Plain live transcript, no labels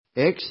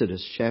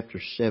Exodus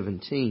chapter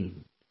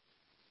 17.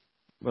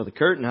 Brother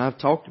Kurt and I have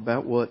talked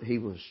about what he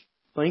was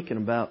thinking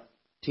about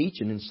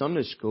teaching in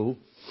Sunday school.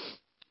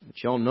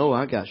 But y'all know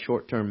I got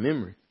short-term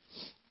memory.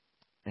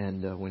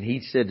 And when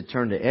he said to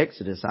turn to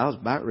Exodus, I was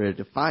about ready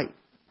to fight.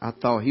 I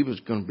thought he was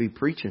going to be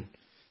preaching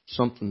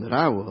something that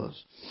I was.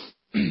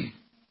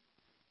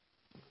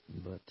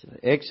 But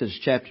Exodus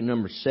chapter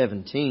number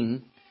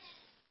 17.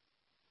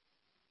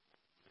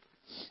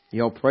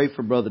 Y'all pray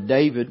for Brother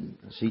David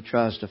as he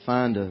tries to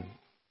find a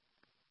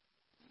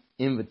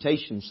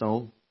invitation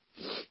song.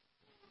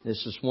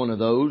 This is one of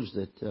those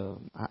that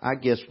I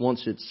guess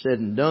once it's said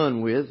and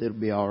done with, it'll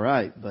be all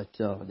right. But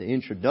the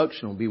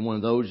introduction will be one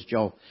of those that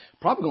y'all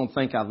probably going to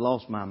think I've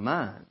lost my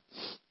mind.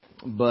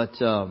 But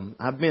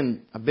I've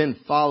been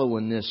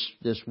following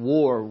this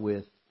war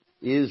with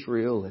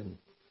Israel and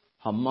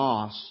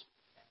Hamas,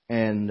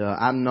 and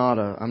I'm not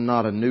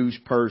a news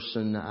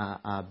person.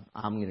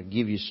 I'm going to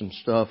give you some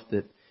stuff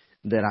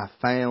that I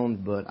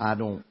found, but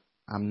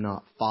I'm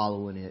not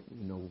following it,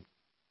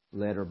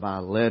 letter by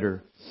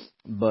letter.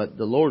 But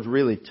the Lord's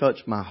really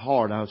touched my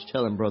heart. I was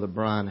telling Brother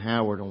Brian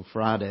Howard on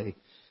Friday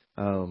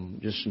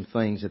just some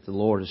things that the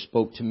Lord has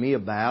spoke to me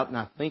about, and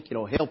I think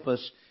it'll help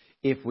us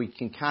if we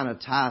can kind of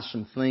tie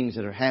some things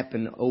that are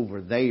happening over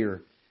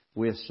there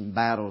with some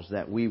battles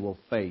that we will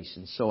face.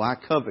 And so I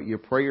covet your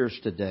prayers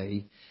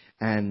today,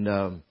 and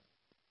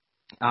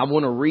I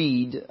want to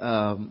read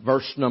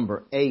verse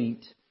number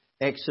 8,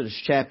 Exodus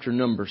chapter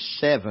number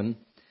 7,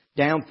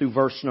 down through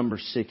verse number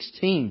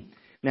 16.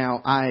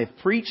 Now, I have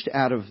preached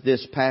out of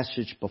this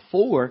passage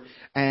before,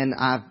 and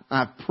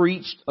I've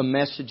preached a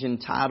message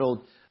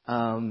entitled,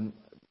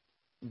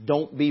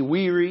 Don't Be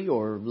Weary,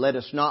 or Let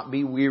Us Not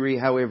Be Weary,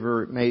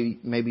 however,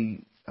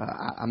 maybe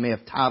I may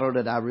have titled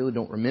it, I really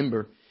don't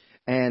remember.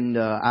 And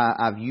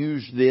I've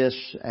used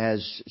this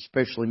as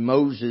especially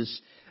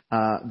Moses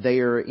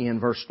there in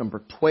verse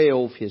number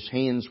 12, his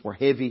hands were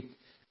heavy,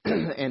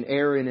 and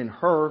Aaron and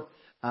Hur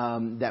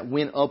that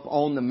went up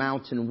on the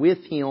mountain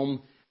with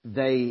him,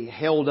 they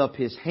held up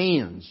his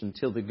hands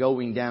until the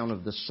going down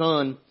of the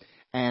sun.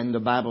 And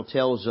the Bible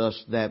tells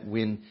us that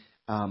when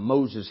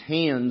Moses'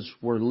 hands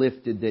were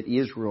lifted, that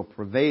Israel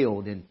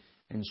prevailed. And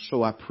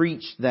so I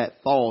preached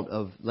that thought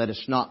of let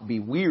us not be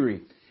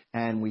weary.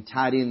 And we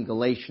tied in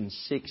Galatians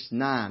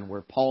 6:9,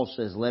 where Paul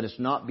says, let us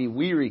not be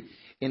weary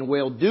in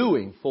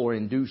well-doing, for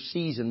in due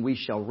season we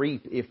shall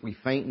reap if we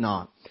faint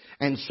not.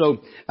 And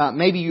so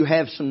maybe you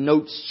have some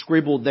notes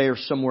scribbled there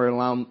somewhere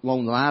along the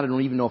line. I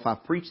don't even know if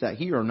I've preached that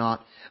here or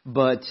not.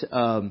 But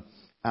I'm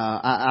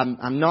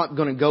not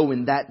going to go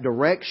in that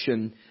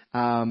direction.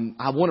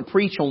 I want to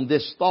preach on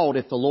this thought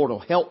if the Lord will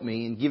help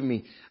me and give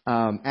me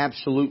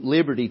absolute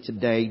liberty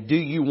today. Do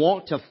you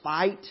want to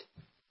fight,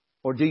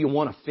 or do you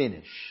want to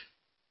finish?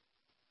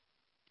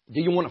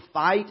 Do you want to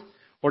fight,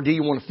 or do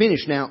you want to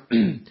finish? Now,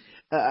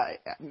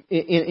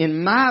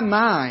 in my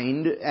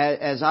mind,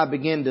 as I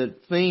began to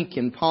think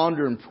and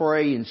ponder and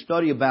pray and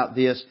study about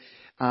this,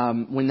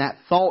 when that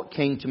thought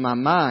came to my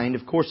mind,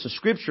 of course the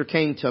scripture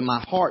came to my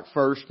heart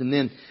first, and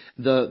then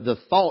the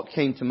thought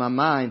came to my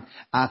mind.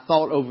 I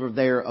thought over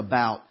there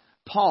about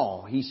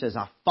Paul. He says,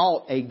 I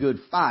fought a good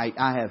fight.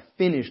 I have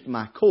finished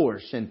my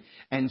course.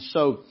 And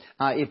so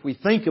if we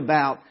think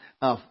about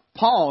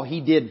Paul,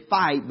 he did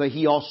fight, but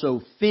he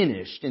also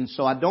finished. And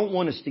so I don't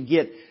want us to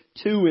get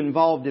too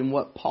involved in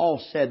what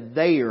Paul said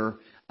there,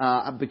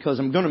 because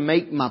I'm going to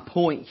make my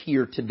point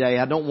here today.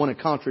 I don't want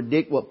to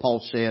contradict what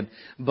Paul said,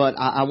 but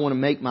I want to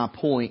make my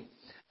point.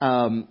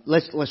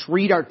 Let's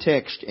read our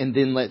text and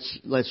then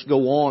let's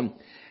go on.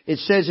 It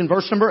says in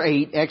verse number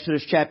 8,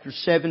 Exodus chapter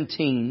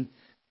 17,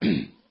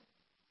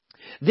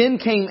 Then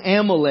came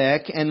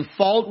Amalek and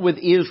fought with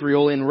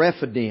Israel in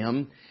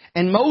Rephidim,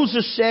 and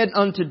Moses said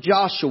unto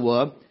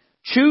Joshua,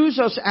 Choose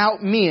us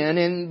out men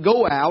and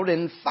go out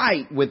and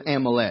fight with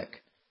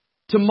Amalek.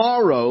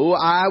 Tomorrow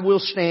I will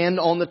stand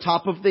on the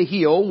top of the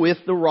hill with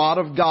the rod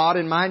of God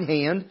in mine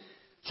hand.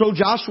 So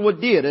Joshua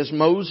did as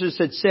Moses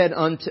had said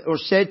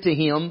to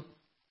him,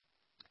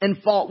 and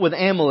fought with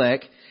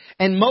Amalek.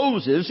 And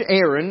Moses,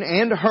 Aaron,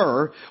 and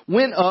Hur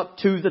went up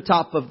to the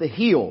top of the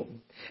hill.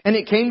 And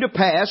it came to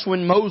pass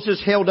when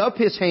Moses held up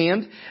his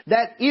hand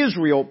that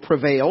Israel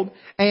prevailed,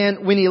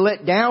 and when he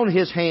let down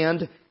his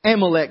hand,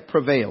 Amalek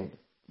prevailed.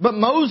 But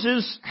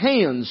Moses'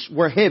 hands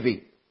were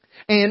heavy.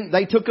 And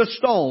they took a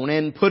stone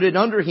and put it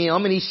under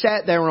him, and he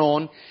sat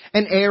thereon.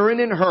 And Aaron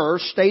and Hur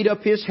stayed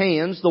up his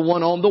hands, the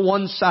one on the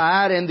one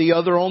side and the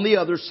other on the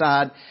other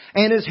side.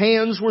 And his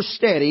hands were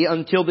steady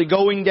until the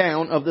going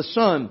down of the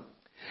sun.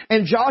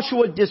 And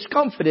Joshua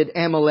discomfited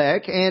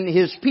Amalek and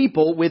his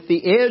people with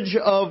the edge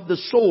of the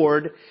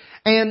sword.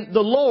 And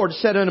the Lord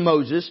said unto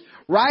Moses,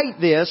 Write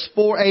this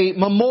for a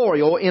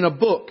memorial in a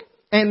book,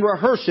 and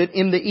rehearse it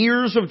in the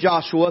ears of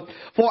Joshua,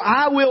 for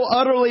I will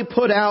utterly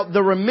put out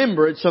the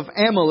remembrance of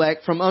Amalek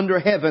from under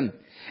heaven.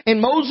 And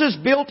Moses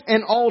built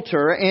an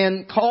altar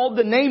and called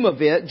the name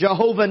of it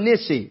Jehovah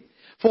Nissi.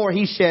 For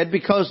he said,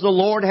 because the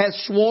Lord has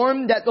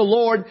sworn that the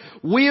Lord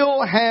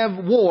will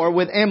have war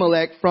with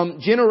Amalek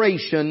from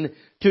generation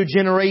to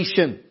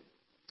generation.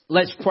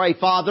 Let's pray.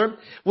 Father,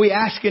 we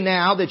ask you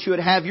now that you would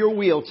have your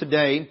will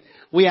today.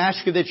 We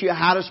ask you that you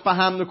hide us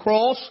behind the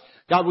cross.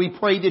 God, we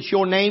pray that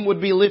your name would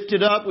be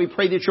lifted up. We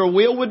pray that your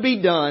will would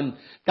be done.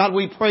 God,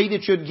 we pray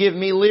that you'd give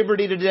me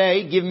liberty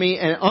today. Give me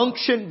an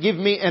unction. Give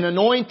me an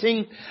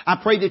anointing. I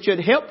pray that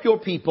you'd help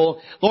your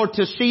people, Lord,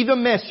 to see the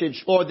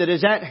message, Lord, that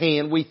is at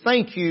hand. We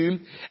thank you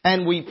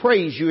and we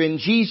praise you in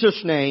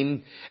Jesus'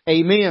 name.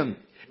 Amen.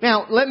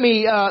 Now, let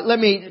me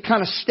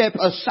kind of step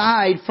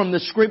aside from the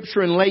Scripture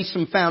and lay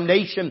some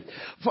foundation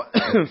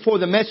for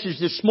the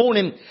message this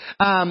morning.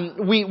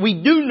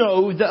 We do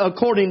know that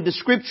according to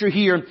Scripture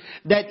here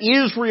that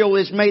Israel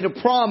is made a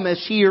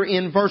promise here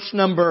in verse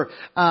number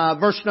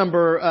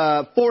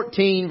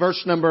 14,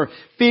 verse number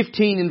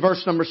 15, and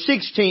verse number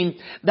 16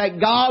 that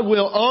God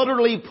will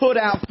utterly put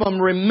out from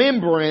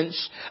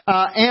remembrance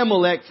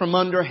Amalek from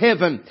under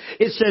heaven.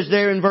 It says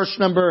there in verse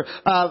number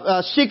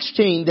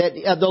 16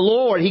 that the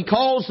Lord, He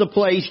calls the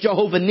place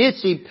Jehovah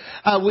Nissi,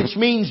 which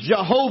means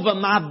Jehovah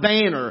my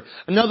banner.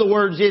 In other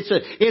words,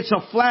 it's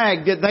a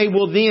flag that they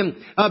will then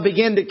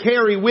begin to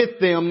carry with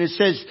them. And it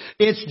says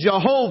it's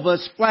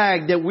Jehovah's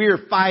flag that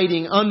we're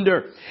fighting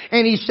under.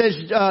 And He says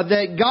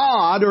that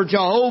God or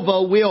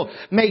Jehovah will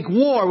make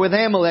war with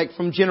Amalek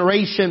from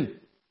generation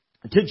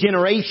to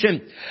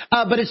generation.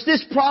 But it's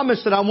this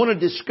promise that I want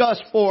to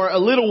discuss for a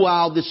little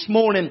while this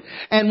morning.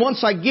 And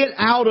once I get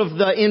out of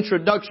the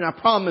introduction, I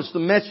promise the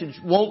message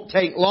won't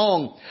take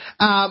long.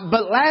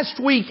 But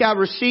last week I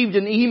received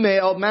an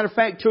email, matter of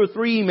fact 2 or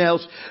 3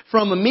 emails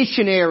from a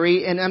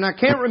missionary, and I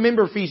can't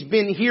remember if he's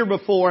been here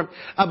before,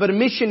 but a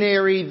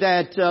missionary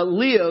that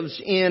lives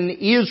in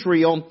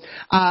Israel.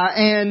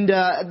 And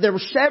there were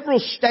several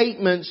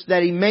statements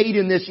that he made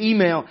in this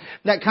email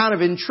that kind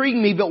of intrigued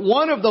me, but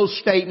one of those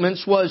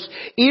statements was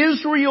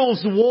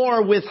Israel's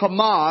war with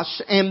Hamas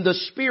and the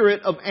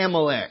spirit of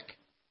Amalek.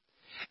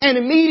 And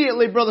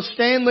immediately, Brother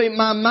Stanley,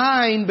 my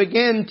mind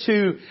began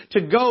to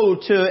go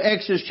to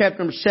Exodus chapter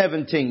number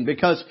 17,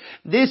 because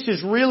this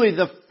is really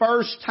the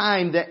first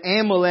time that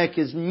Amalek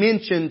is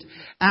mentioned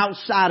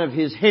outside of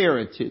his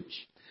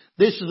heritage.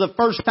 This is the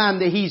first time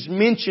that he's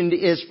mentioned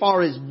as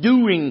far as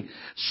doing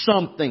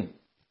something.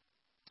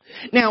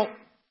 Now,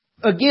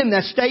 again,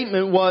 that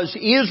statement was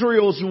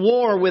Israel's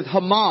war with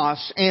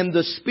Hamas and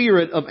the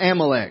spirit of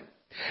Amalek.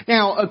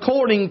 Now,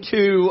 according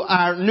to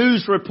our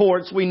news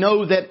reports, we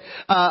know that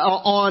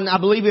on, I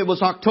believe it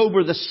was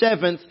October the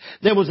 7th,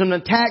 there was an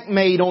attack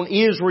made on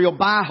Israel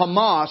by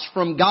Hamas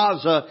from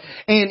Gaza.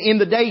 And in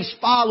the days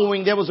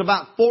following, there was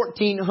about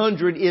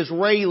 1,400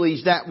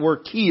 Israelis that were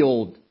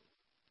killed.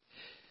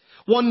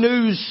 One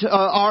news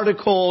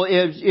article,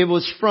 it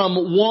was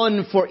from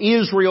One for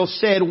Israel,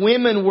 said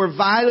women were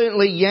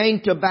violently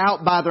yanked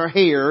about by their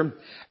hair,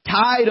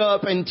 tied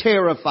up and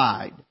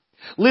terrified.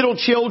 Little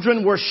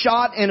children were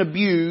shot and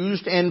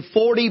abused, and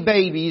 40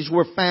 babies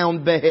were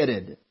found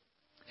beheaded.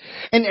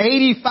 An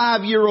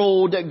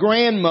 85-year-old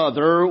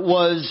grandmother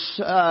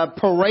was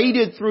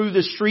paraded through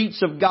the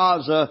streets of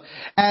Gaza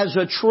as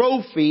a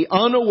trophy,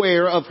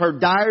 unaware of her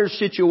dire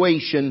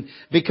situation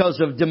because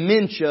of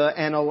dementia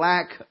and a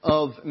lack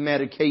of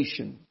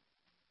medication.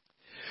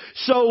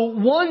 So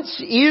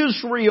once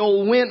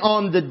Israel went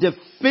on the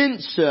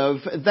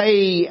defensive,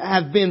 they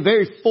have been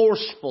very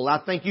forceful. I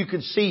think you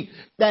could see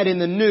that in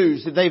the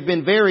news, that they've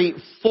been very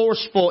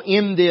forceful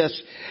in this.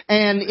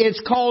 And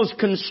it's caused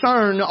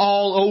concern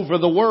all over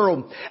the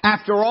world.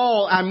 After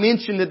all, I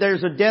mentioned that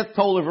there's a death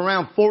toll of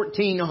around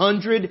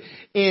 1,400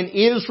 in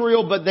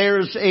Israel, but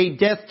there's a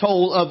death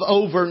toll of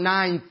over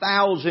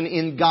 9,000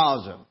 in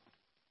Gaza.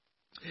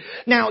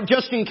 Now,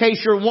 just in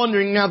case you're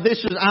wondering,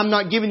 I'm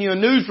not giving you a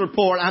news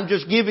report, I'm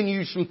just giving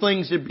you some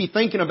things to be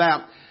thinking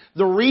about.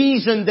 The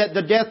reason that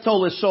the death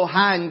toll is so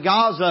high in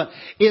Gaza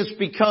is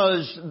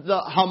because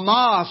the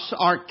Hamas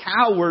are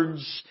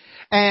cowards,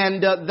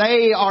 and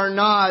they are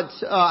not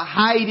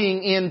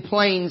hiding in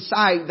plain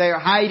sight. They are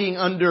hiding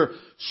under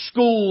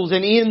schools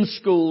and in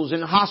schools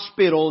and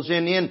hospitals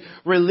and in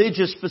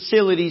religious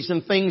facilities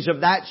and things of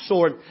that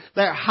sort.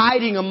 They're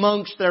hiding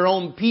amongst their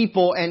own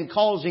people and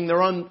causing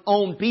their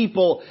own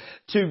people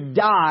to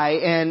die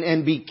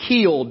and be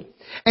killed.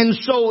 And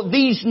so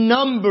these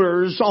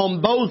numbers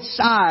on both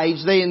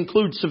sides, they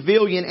include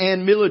civilian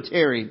and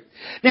military.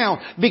 Now,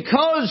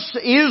 because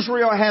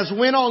Israel has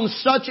went on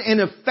such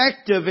an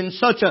effective and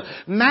such a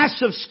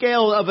massive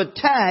scale of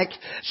attack,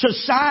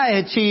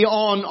 society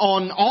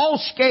on all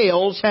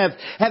scales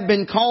have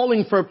been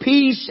calling for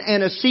peace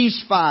and a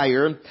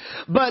ceasefire.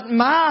 But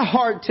my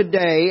heart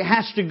today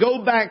has to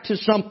go back to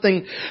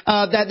something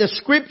that the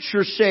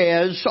Scripture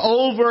says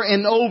over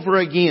and over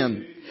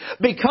again.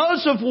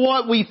 Because of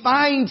what we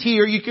find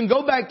here, you can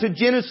go back to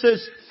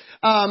Genesis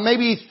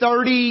maybe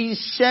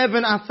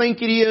 37, I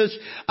think it is.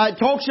 It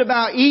talks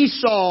about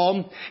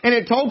Esau, and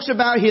it talks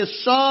about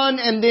his son,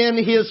 and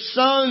then his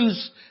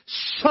son's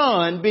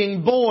son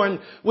being born,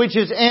 which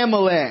is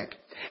Amalek.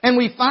 And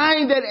we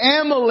find that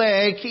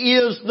Amalek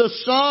is the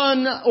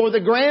son or the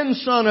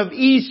grandson of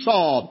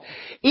Esau.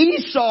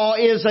 Esau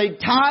is a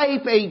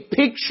type, a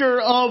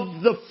picture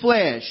of the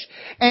flesh.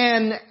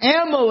 And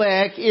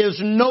Amalek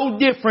is no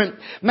different.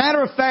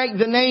 Matter of fact,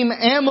 the name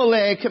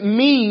Amalek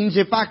means,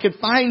 if I could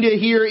find it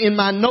here in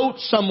my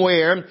notes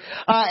somewhere,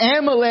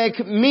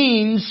 Amalek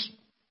means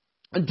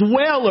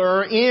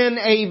dweller in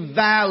a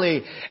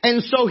valley.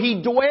 And so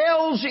he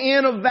dwells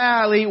in a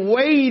valley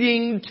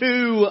waiting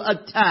to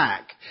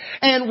attack.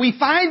 And we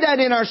find that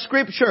in our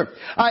scripture.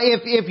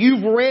 If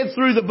you've read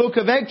through the book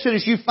of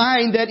Exodus, you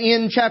find that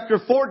in chapter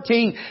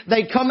 14,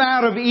 they come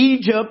out of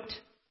Egypt.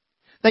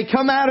 They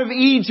come out of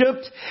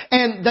Egypt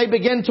and they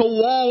begin to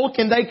walk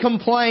and they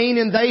complain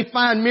and they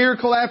find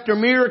miracle after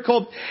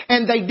miracle,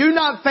 and they do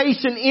not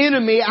face an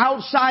enemy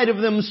outside of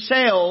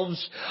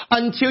themselves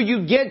until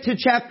you get to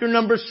chapter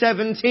number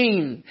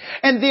 17.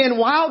 And then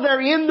while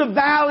they're in the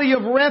valley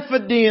of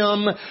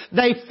Rephidim,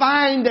 they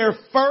find their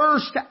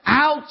first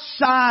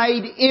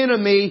outside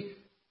enemy,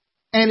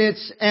 and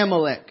it's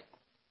Amalek.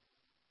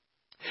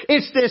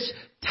 It's this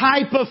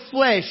type of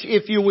flesh,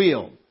 if you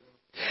will.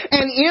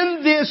 And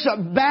in this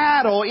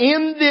battle,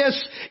 in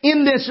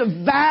this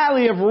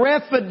valley of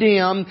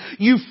Rephidim,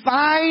 you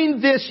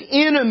find this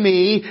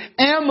enemy,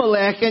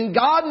 Amalek, and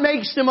God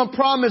makes them a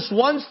promise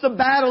once the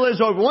battle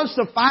is over, once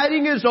the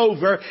fighting is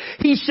over.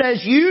 He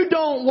says, you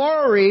don't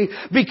worry,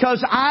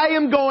 because I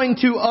am going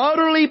to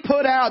utterly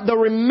put out the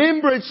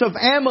remembrance of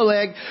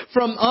Amalek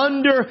from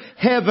under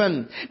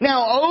heaven.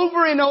 Now,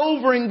 over and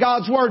over in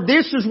God's Word,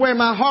 this is where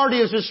my heart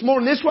is this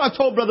morning. This is what I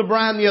told Brother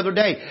Brian the other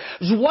day.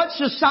 Is what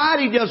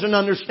society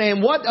doesn't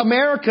understand, what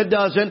America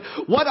doesn't,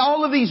 what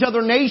all of these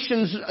other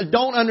nations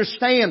don't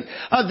understand.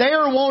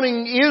 They're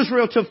wanting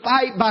Israel to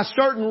fight by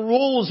certain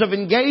rules of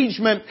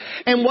engagement,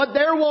 and what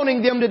they're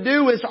wanting them to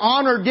do is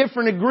honor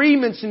different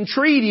agreements and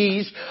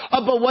treaties,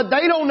 but what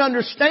they don't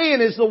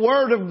understand is the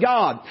Word of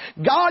God.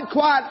 God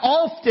quite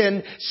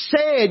often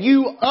said,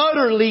 you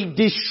utterly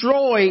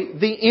destroy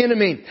the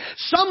enemy.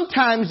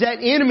 Sometimes that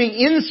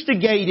enemy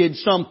instigated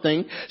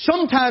something.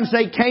 Sometimes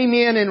they came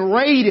in and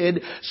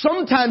raided.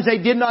 Sometimes they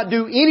did not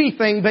do anything,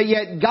 but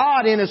yet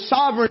God in His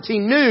sovereignty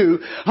knew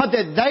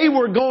that they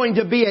were going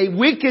to be a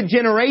wicked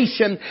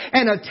generation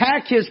and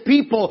attack His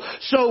people.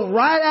 So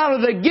right out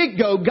of the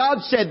get-go, God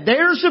said,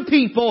 there's a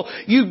people,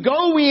 you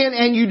go in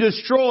and you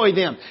destroy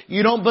them.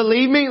 You don't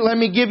believe me? Let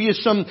me give you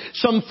some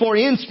for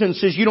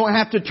instances. You don't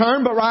have to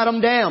turn, but write them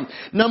down.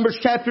 Numbers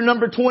chapter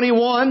number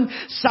 21,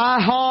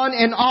 Sihon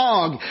and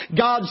Og.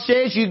 God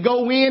says you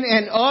go in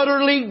and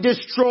utterly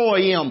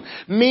destroy them.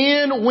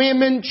 Men,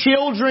 women,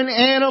 children,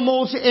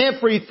 animals,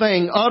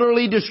 everything.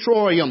 Utterly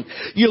destroy them.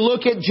 You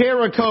look at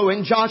Jericho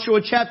in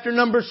Joshua chapter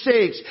number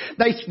 6.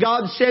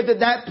 God said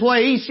that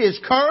place is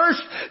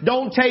cursed.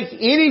 Don't take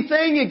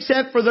anything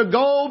except for the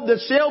gold, the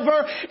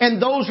silver,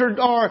 and those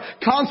are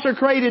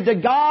consecrated to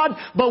God.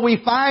 But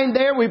we find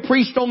there, we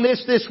preached on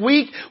this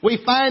week,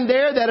 we find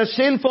there that a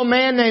sinful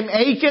man named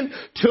Achan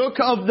took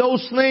of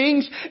those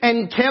things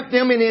and kept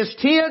them in his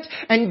tent.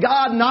 And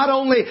God not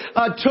only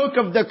took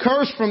of the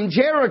curse from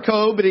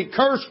Jericho, but He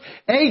cursed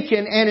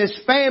Achan and his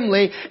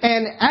family.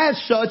 And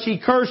as such, He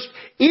cursed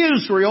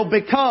Israel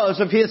because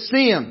of his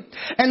sin.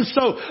 And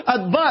so,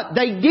 but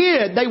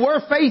they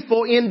were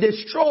faithful in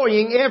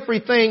destroying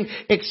everything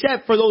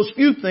except for those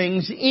few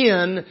things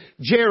in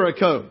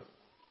Jericho.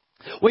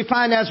 We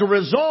find as a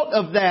result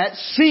of that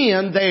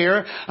sin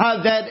there,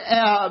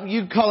 that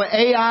you call it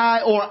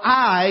Ai or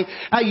I,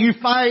 you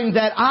find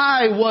that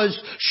I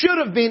should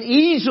have been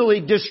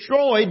easily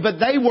destroyed, but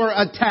they were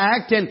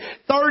attacked, and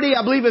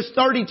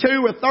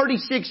 32 or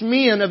 36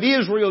 men of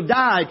Israel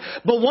died.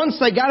 But once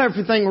they got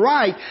everything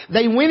right,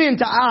 they went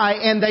into Ai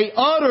and they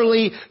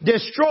utterly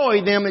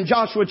destroyed them in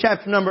Joshua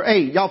chapter number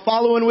 8. Y'all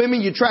following with me?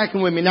 You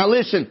tracking with me? Now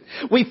listen,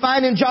 we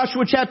find in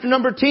Joshua chapter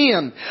number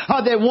 10,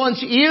 that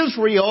once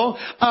Israel,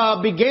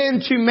 began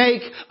to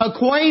make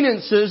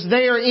acquaintances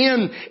there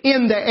in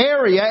the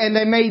area, and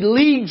they made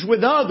leagues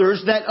with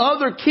others, that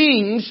other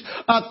kings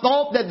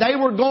thought that they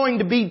were going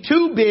to be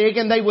too big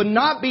and they would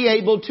not be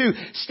able to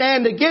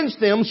stand against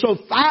them. So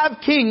 5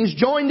 kings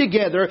joined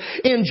together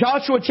in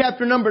Joshua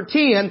chapter number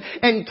 10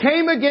 and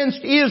came against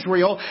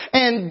Israel,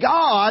 and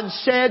God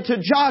said to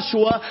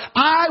Joshua,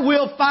 I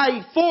will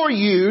fight for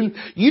you.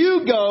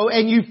 You go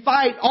and you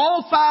fight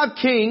all 5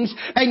 kings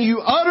and you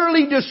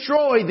utterly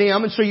destroy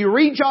them. And so you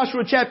read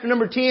Joshua chapter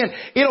number 10,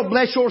 it'll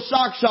bless your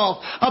socks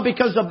off,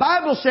 because the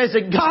Bible says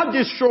that God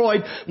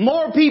destroyed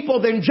more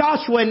people than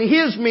Joshua and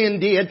his men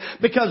did,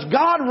 because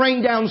God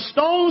rained down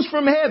stones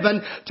from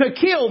heaven to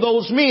kill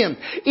those men.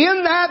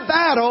 In that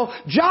battle,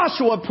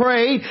 Joshua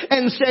prayed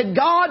and said,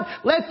 God,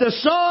 let the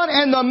sun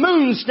and the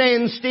moon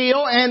stand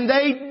still, and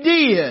they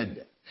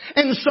did.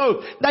 And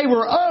so they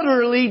were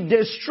utterly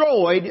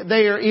destroyed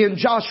there in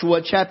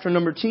Joshua chapter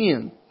number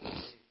 10.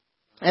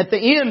 At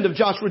the end of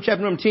Joshua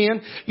chapter number 10,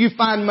 you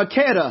find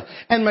Makkedah.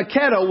 And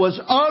Makkedah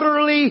was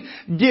utterly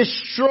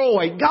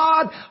destroyed.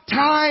 God,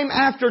 time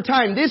after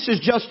time, this is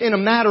just in a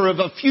matter of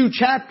a few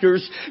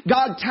chapters,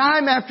 God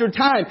time after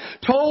time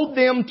told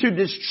them to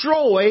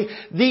destroy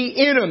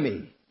the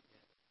enemy.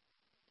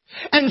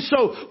 And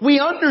so we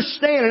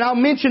understand, and I'll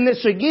mention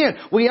this again,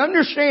 we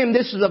understand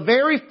this is the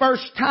very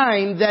first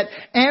time that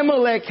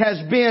Amalek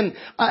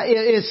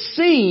is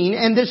seen,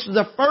 and this is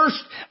the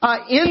first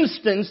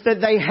instance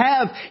that they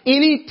have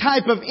any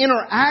type of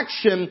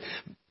interaction.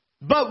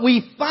 But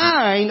we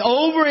find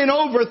over and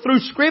over through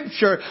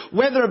Scripture,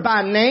 whether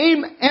by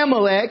name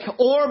Amalek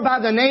or by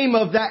the name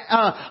of the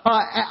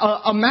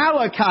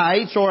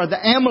Amalekites or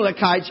the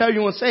Amalekites, however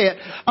you want to say it,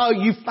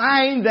 you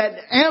find that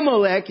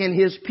Amalek and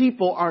his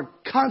people are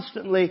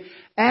constantly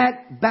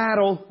at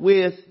battle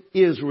with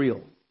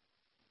Israel.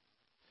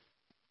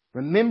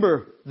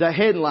 Remember the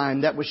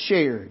headline that was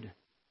shared.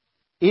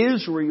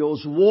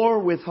 Israel's war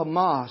with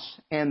Hamas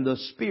and the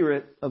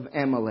spirit of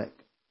Amalek.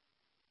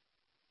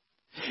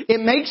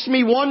 It makes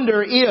me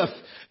wonder if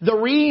the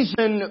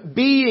reason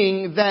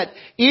being that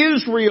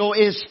Israel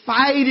is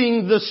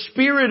fighting the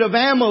spirit of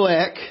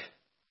Amalek.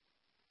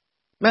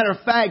 Matter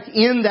of fact,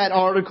 in that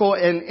article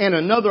and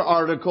another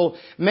article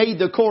made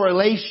the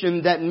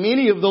correlation that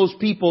many of those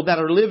people that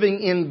are living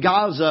in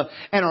Gaza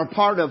and are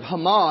part of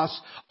Hamas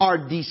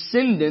are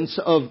descendants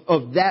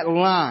of that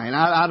line.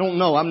 I don't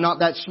know. I'm not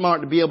that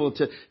smart to be able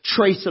to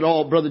trace it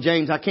all, Brother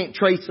James. I can't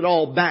trace it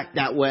all back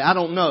that way. I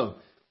don't know.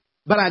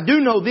 But I do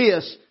know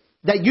this,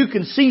 that you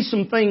can see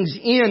some things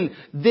in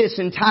this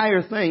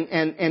entire thing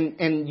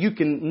and you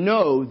can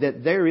know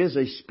that there is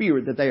a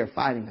spirit that they are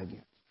fighting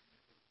against.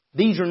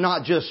 These are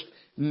not just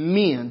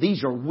men.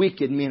 These are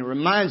wicked men. It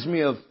reminds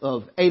me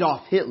of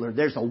Adolf Hitler.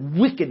 There's a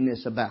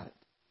wickedness about it.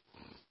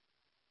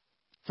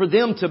 For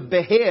them to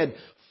behead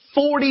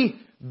 40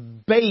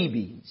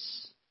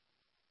 babies.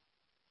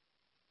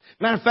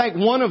 Matter of fact,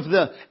 one of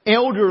the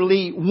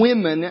elderly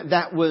women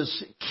that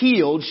was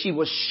killed, she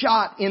was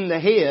shot in the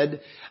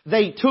head.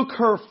 They took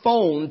her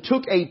phone,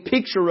 took a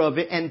picture of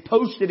it, and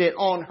posted it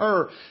on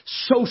her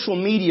social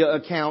media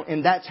account,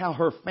 and that's how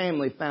her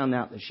family found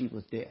out that she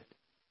was dead.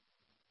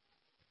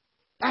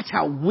 That's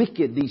how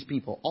wicked these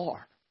people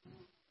are.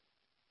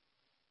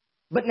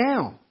 But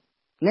now,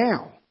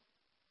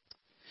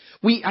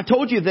 I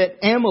told you that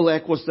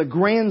Amalek was the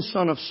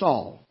grandson of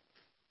Saul.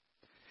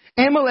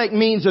 Amalek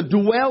means a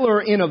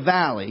dweller in a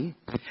valley.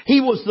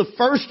 He was the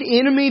first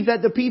enemy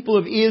that the people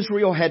of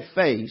Israel had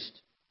faced.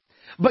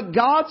 But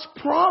God's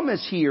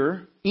promise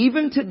here,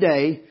 even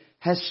today,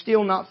 has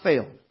still not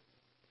failed.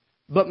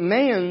 But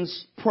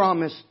man's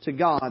promise to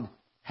God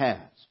has.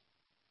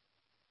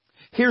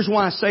 Here's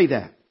why I say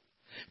that.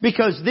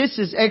 Because this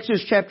is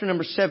Exodus chapter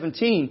number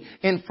 17.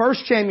 In 1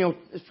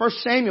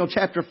 Samuel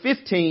chapter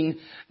 15,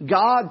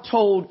 God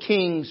told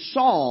King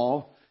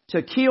Saul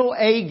to kill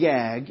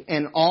Agag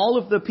and all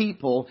of the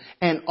people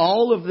and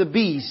all of the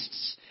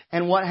beasts.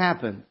 And what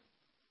happened?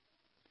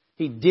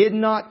 He did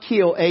not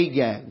kill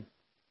Agag.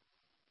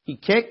 He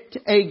kept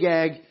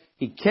Agag.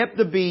 He kept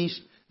the beast.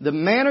 The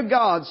man of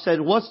God said,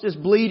 "What's this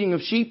bleating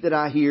of sheep that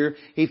I hear?"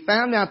 He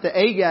found out that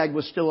Agag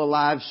was still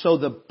alive, so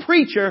the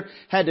preacher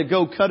had to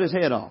go cut his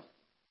head off.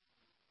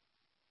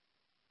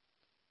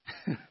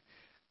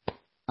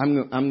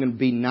 I'm going to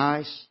be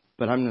nice,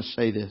 but I'm going to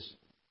say this.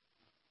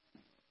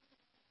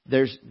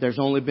 There's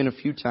only been a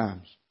few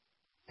times.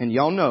 And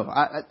y'all know,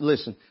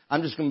 listen,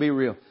 I'm just going to be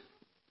real.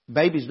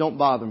 Babies don't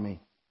bother me.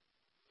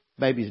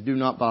 Babies do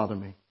not bother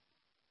me.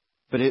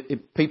 But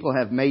people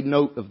have made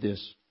note of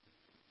this.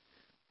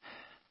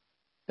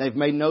 They've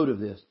made note of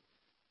this.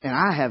 And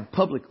I have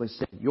publicly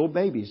said, your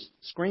baby's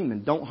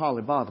screaming, don't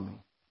hardly bother me.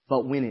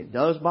 But when it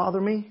does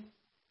bother me,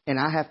 and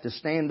I have to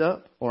stand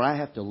up or I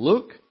have to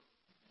look,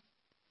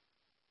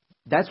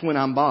 that's when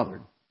I'm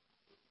bothered.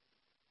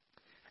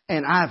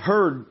 And I've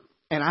heard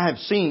and I have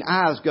seen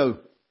eyes go.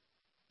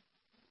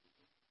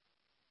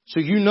 So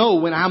you know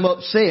when I'm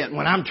upset,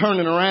 when I'm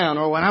turning around,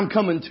 or when I'm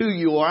coming to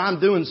you, or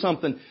I'm doing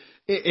something,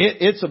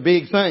 it's a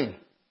big thing.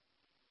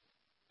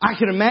 I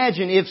can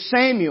imagine if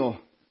Samuel,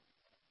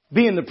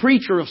 being the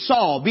preacher of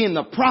Saul, being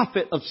the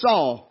prophet of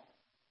Saul,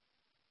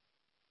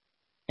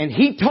 and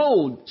he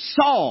told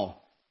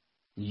Saul,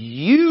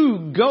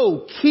 you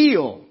go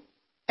kill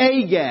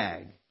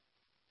Agag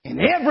and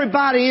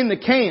everybody in the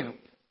camp.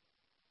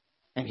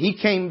 And he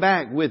came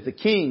back with the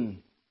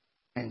king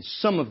and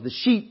some of the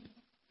sheep.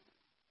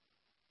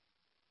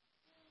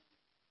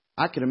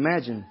 I could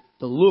imagine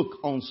the look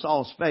on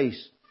Saul's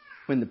face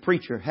when the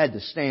preacher had to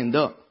stand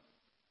up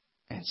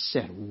and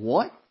said,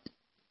 what?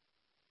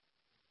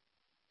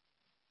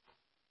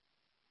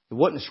 It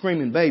wasn't a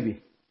screaming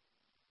baby,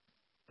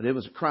 but it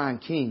was a crying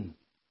king.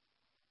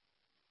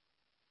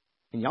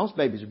 And y'all's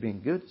babies are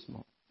being good this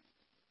morning.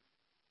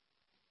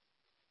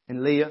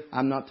 And Leah,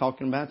 I'm not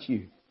talking about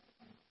you.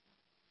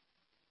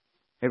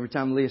 Every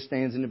time Leah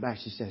stands in the back,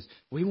 she says,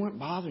 we weren't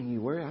bothering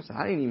you. Where? I said,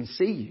 I didn't even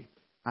see you.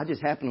 I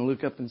just happened to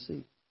look up and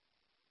see.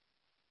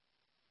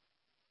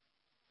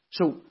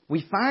 So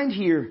we find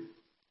here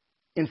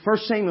in 1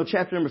 Samuel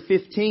chapter number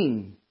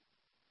 15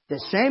 that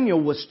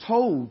Samuel was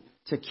told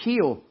to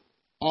kill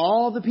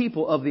all the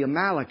people of the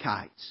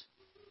Amalekites,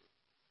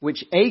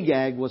 which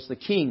Agag was the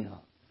king of.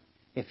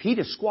 If he'd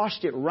have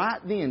squashed it right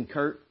then,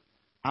 Kurt,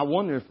 I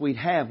wonder if we'd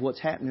have what's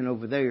happening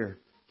over there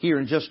here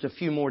in just a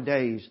few more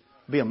days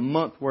Be a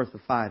month worth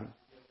of fighting.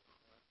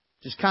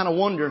 Just kind of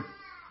wondering,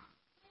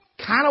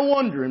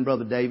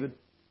 Brother David.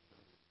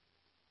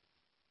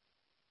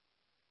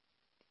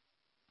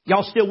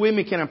 Y'all still with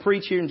me? Can I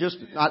preach here in just...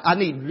 I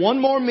need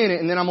one more minute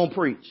and then I'm going to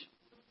preach.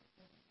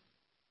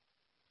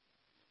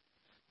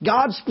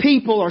 God's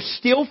people are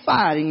still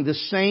fighting the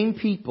same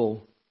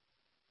people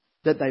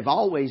that they've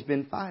always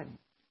been fighting.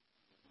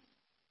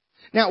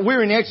 Now,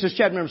 we're in Exodus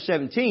chapter number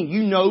 17.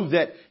 You know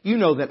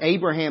that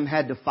Abraham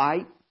had to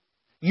fight.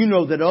 You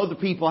know that other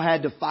people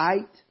had to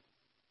fight.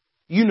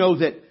 You know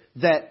that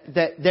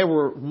there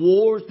were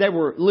wars, there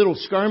were little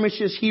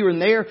skirmishes here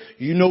and there.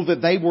 You know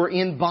that they were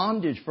in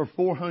bondage for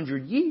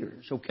 400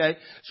 years, okay?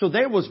 So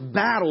there was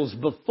battles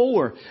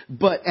before,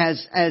 but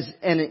as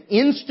an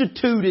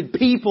instituted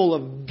people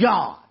of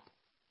God,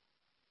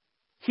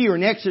 here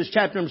in Exodus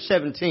chapter number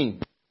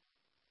 17,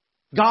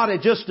 God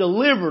had just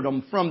delivered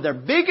them from their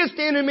biggest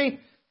enemy,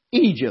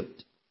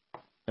 Egypt.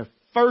 Their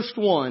first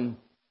one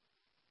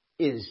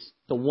is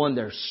the one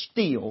they're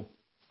still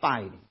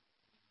fighting.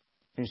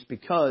 And it's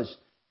because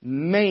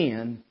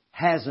man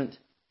hasn't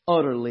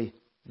utterly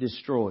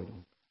destroyed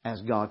them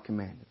as God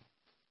commanded.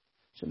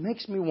 So it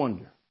makes me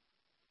wonder,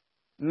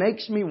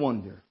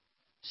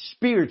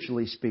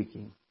 spiritually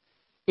speaking,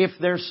 if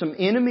there's some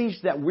enemies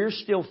that we're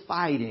still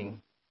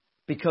fighting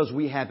because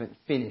we haven't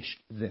finished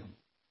them.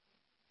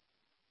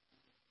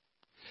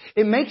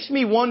 It makes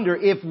me wonder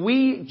if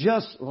we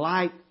just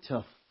like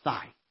to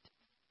fight.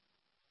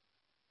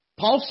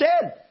 Paul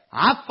said,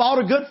 I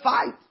fought a good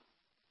fight.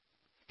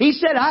 He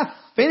said, I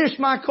finished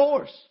my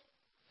course.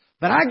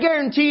 But I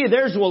guarantee you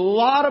there's a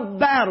lot of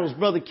battles,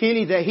 Brother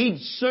Kenny, that he'd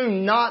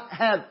soon not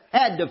have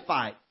had to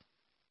fight.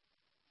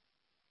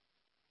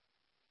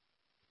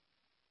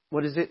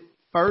 What is it?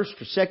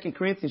 1st or 2nd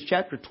Corinthians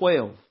chapter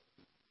 12.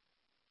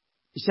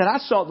 He said, I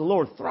sought the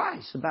Lord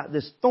thrice about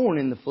this thorn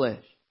in the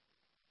flesh.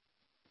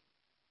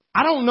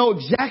 I don't know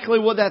exactly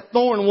what that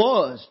thorn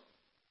was,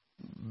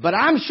 but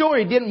I'm sure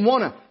he didn't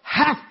want to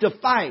have to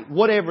fight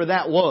whatever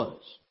that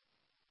was.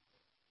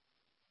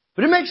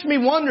 But it makes me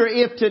wonder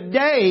if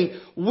today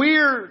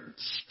we're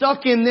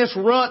stuck in this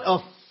rut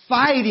of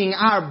fighting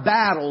our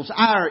battles,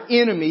 our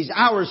enemies,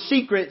 our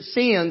secret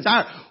sins,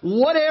 our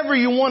whatever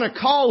you want to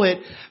call it,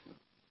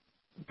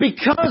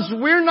 because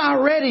we're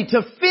not ready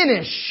to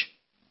finish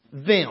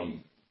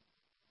them.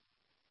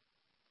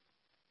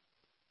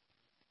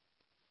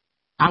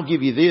 I'll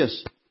give you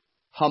this.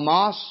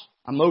 Hamas,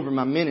 I'm over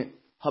my minute.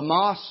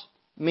 Hamas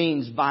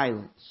means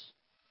violence.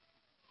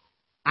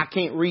 I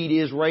can't read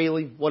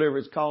Israeli, whatever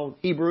it's called,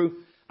 Hebrew.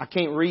 I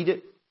can't read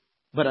it,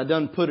 but I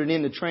done put it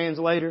in the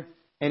translator,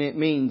 and it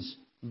means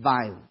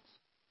violence.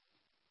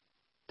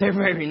 Their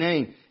very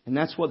name, and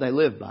that's what they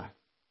live by.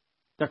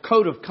 Their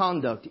code of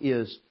conduct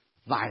is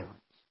violence.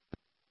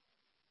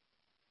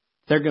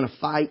 They're going to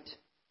fight,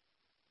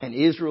 and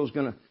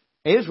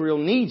Israel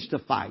needs to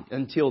fight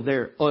until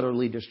they're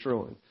utterly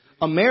destroyed.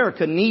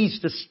 America needs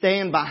to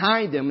stand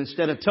behind them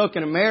instead of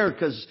tucking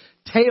America's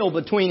tail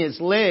between its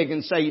leg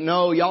and say,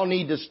 no, y'all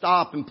need to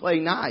stop and play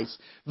nice.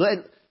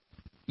 But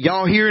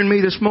y'all hearing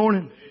me this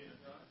morning?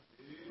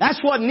 That's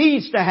what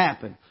needs to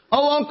happen.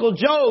 Oh, Uncle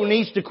Joe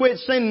needs to quit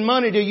sending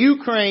money to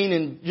Ukraine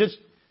and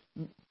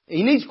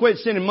he needs to quit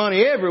sending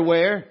money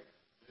everywhere.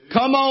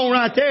 Come on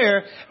right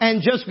there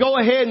and just go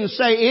ahead and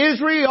say,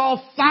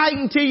 Israel, fight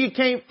until you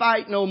can't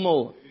fight no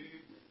more.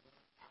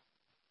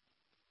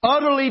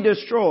 Utterly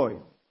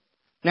destroyed.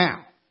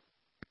 Now,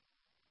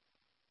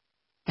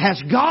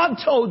 has God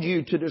told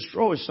you to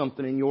destroy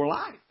something in your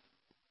life?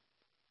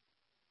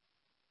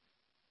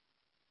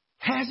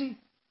 Has He?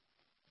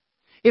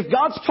 If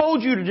God's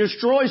told you to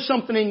destroy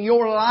something in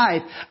your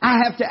life,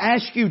 I have to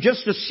ask you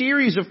just a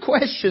series of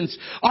questions.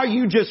 Are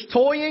you just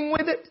toying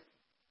with it?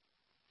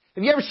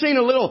 Have you ever seen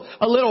a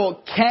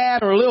little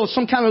cat or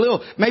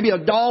maybe a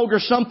dog or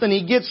something?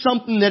 He gets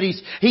something that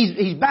he's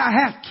about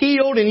half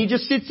killed and he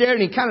just sits there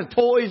and he kind of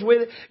toys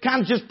with it,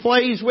 kind of just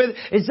plays with it.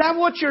 Is that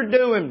what you're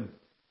doing?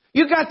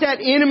 You got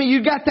that enemy,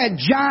 you got that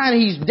giant,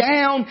 he's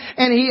down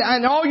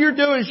and all you're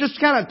doing is just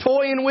kind of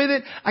toying with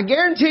it. I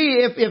guarantee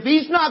you if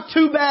he's not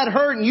too bad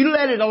hurt and you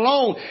let it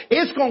alone,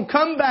 it's going to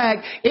come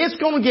back, it's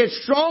going to get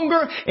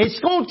stronger,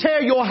 it's going to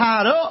tear your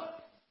hide up.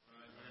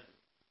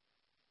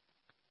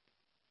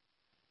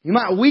 You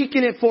might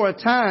weaken it for a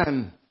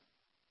time.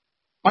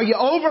 Are you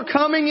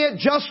overcoming it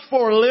just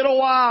for a little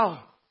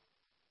while?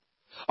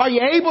 Are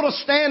you able to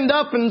stand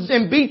up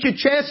and beat your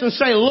chest and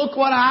say, look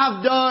what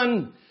I've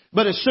done?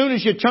 But as soon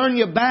as you turn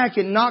your back,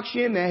 it knocks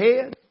you in the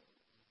head.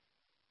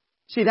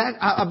 See,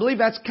 I believe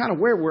that's kind of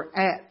where we're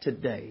at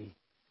today.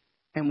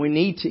 And we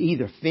need to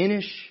either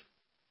finish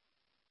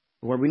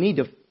or we need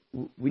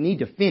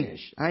to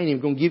finish. I ain't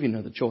even going to give you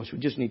another choice. We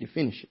just need to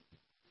finish it.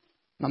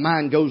 My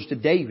mind goes to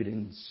David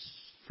in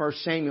 1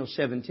 Samuel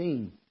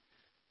 17.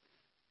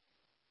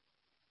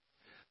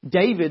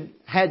 David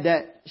had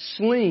that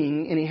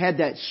sling and he had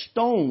that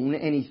stone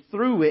and he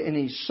threw it and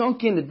he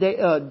sunk into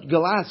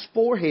Goliath's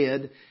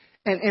forehead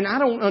And I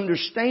don't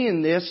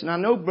understand this, and I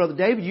know, Brother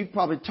David, you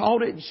probably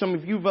taught it, some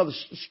of you have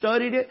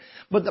studied it,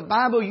 but the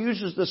Bible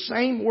uses the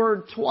same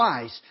word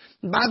twice.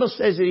 The Bible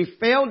says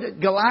that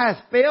Goliath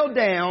fell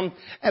down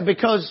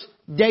because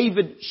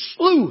David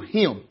slew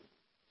him.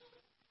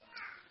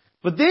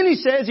 But then he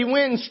says he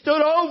went and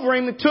stood over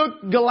him and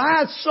took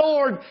Goliath's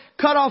sword,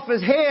 cut off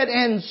his head,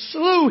 and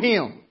slew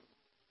him.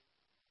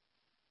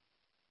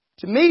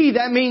 To me,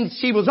 that means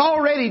he was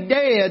already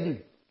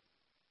dead,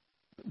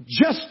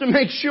 just to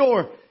make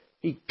sure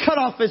he cut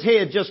off his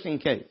head just in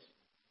case.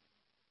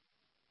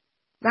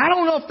 Now, I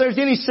don't know if there's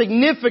any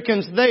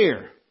significance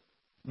there,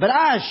 but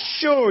I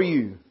assure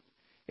you,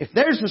 if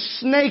there's a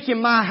snake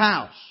in my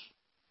house,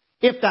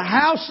 if the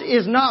house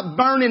is not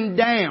burning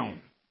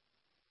down,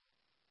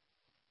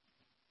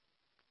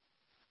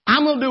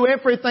 I'm going to do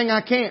everything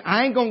I can.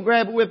 I ain't going to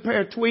grab it with a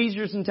pair of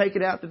tweezers and take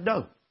it out the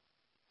door.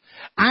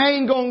 I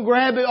ain't going to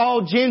grab it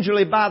all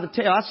gingerly by the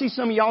tail. I see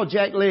some of y'all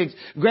jacklegs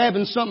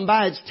grabbing something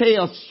by its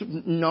tail.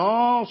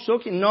 No,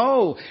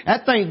 no.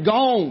 That thing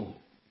gone.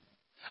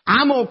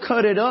 I'm going to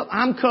cut it up.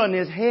 I'm cutting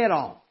his head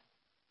off.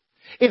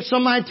 If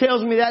somebody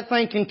tells me that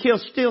thing can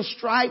still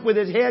strike with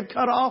his head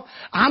cut off,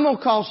 I'm going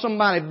to call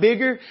somebody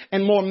bigger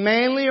and more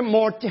manly or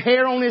more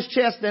hair on his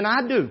chest than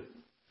I do.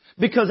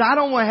 Because I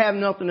don't want to have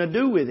nothing to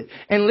do with it.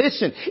 And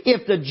listen,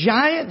 if the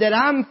giant that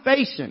I'm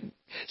facing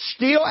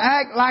still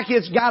act like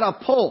it's got a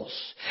pulse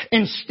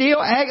and still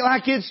act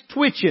like it's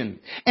twitching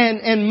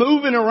and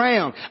moving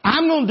around,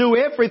 I'm going to do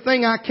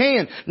everything I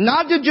can,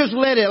 not to just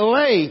let it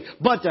lay,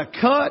 but to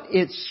cut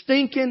its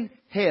stinking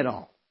head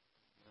off.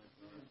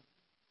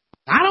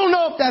 I don't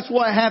know if that's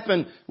what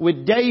happened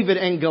with David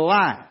and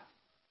Goliath.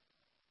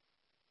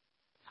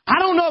 I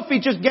don't know if he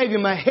just gave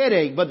him a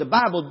headache, but the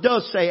Bible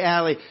does say,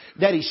 Allie,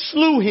 that he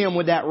slew him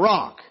with that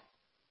rock.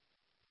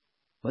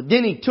 But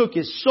then he took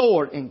his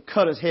sword and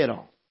cut his head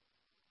off.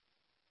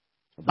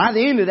 By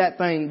the end of that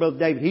thing, Brother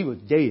David, he was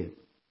dead.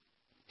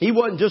 He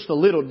wasn't just a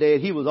little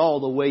dead, he was all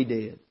the way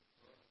dead.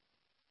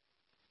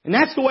 And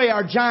that's the way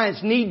our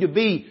giants need to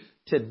be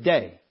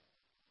today.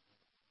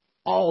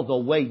 All the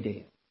way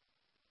dead.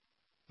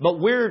 But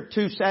we're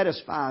too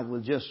satisfied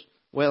with just,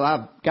 well,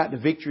 I've got the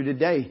victory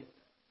today.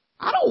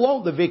 I don't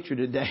want the victory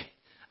today.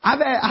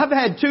 I've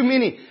had too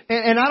many,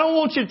 and I don't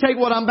want you to take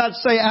what I'm about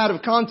to say out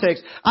of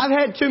context. I've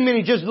had too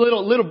many just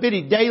little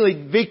bitty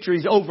daily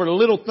victories over the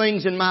little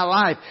things in my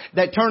life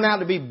that turn out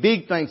to be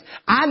big things.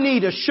 I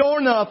need a sure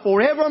enough,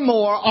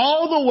 forevermore,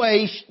 all the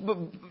way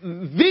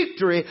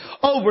victory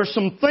over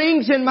some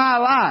things in my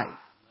life.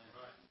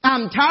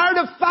 I'm tired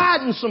of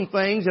fighting some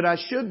things that I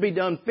should be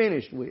done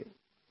finished with.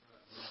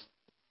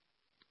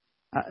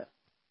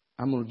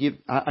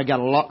 I've got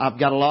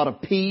a lot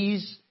of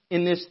P's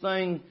in this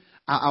thing.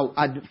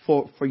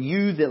 For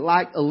you that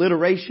like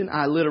alliteration,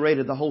 I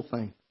alliterated the whole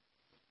thing.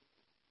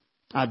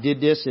 I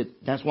did this.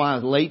 That's why I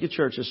was late to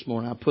church this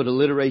morning. I put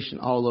alliteration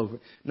all over.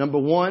 Number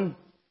one,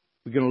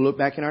 we're going to look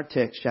back in our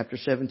text, chapter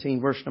 17,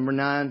 verse number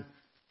 9.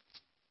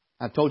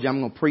 I told you I'm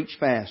going to preach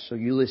fast, so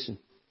you listen.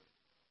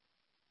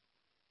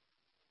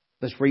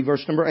 Let's read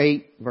verse number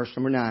 8, verse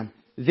number 9.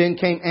 Then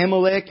came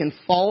Amalek and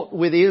fought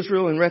with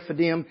Israel in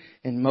Rephidim,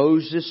 and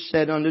Moses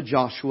said unto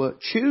Joshua,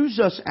 choose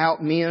us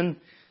out men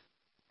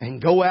and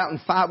go out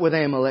and fight with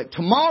Amalek.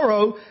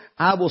 Tomorrow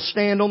I will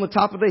stand on the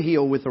top of the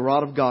hill with the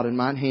rod of God in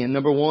my hand.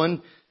 Number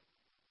one,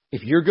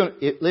 if you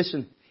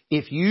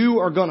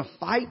are going to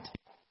fight,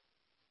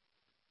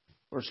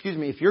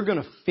 if you're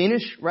going to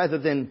finish rather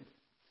than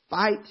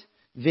fight,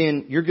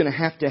 then you're going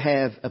to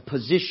have a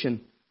position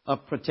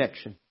of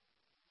protection.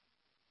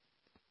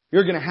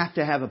 You're going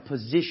to have a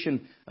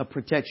position of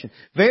protection.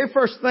 Very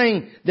first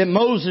thing that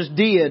Moses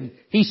did,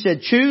 he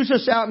said, choose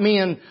us out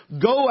men,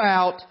 go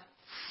out,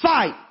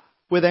 fight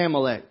with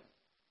Amalek.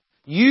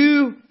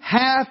 You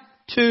have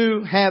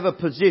to have a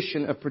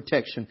position of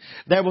protection.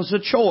 There was a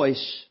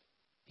choice.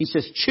 He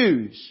says,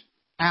 choose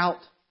out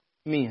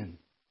men.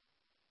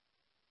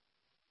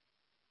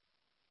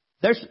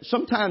 There's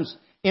sometimes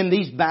in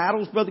these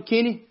battles, Brother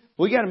Kenny,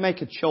 we got to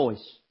make a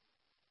choice.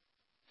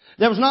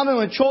 There was not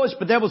only a choice,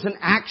 but there was an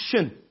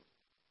action.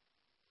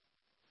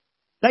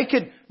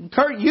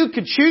 Kurt, you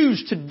could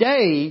choose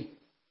today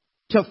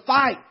to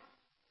fight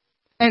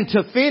and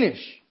to finish.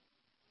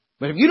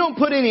 But if you don't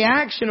put any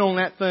action on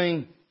that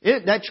thing,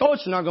 that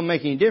choice is not going to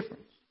make any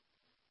difference.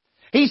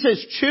 He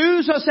says,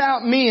 choose us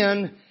out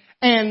men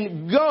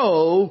and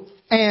go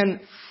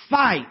and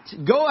fight.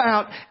 Go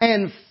out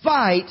and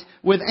fight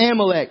with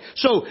Amalek.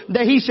 So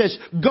he says,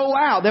 go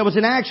out. There was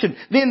an action.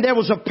 Then there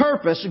was a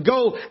purpose.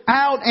 Go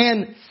out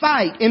and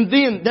fight. And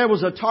then there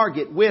was a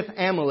target with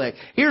Amalek.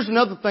 Here's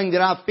another thing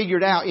that I've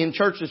figured out in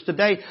churches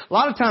today. A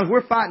lot of times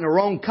we're fighting the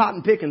wrong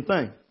cotton picking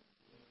thing.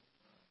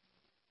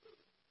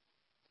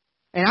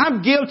 And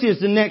I'm guilty as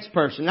the next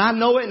person. I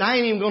know it, and I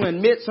ain't even going to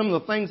admit some of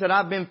the things that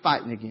I've been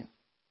fighting against.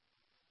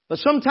 But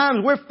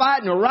sometimes we're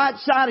fighting the right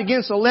side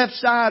against the left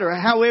side, or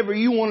however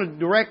you want to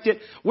direct it.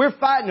 We're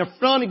fighting the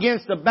front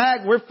against the back.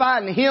 We're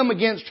fighting him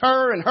against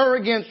her and her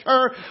against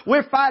her.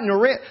 We're fighting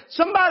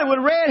somebody with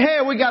red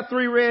hair. We got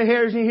 3 red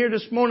hairs in here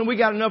this morning. We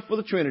got enough for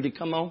the Trinity.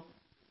 Come on.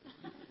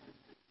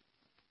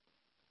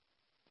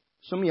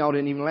 Some of y'all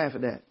didn't even laugh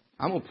at that.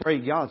 I'm going to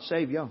pray God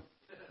save y'all.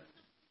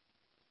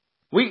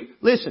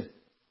 Listen.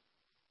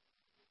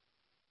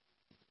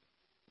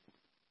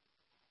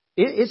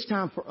 It's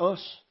time for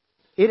us.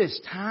 It is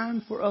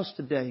time for us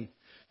today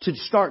to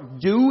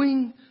start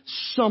doing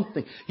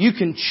something. You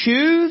can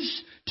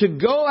choose to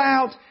go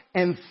out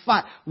and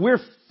fight. We're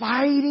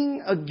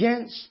fighting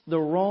against the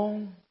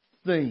wrong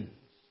things.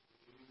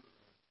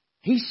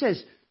 He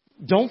says,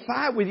 don't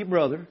fight with your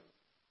brother.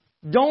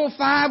 Don't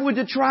fight with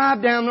the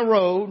tribe down the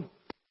road.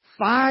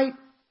 Fight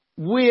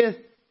with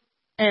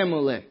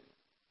Amalek.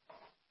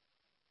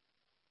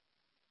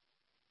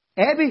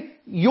 Abby,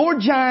 your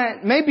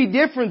giant may be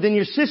different than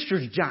your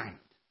sister's giant.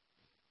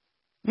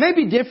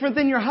 Maybe different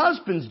than your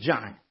husband's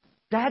giant.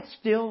 That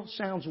still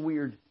sounds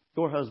weird,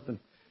 your husband.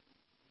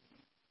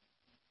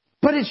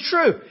 But it's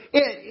true.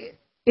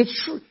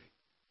 It's true.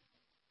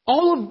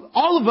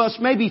 All of us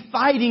may be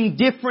fighting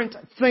different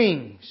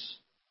things.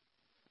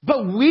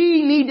 But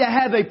we need to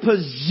have a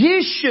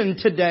position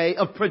today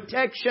of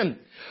protection.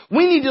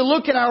 We need to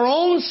look at our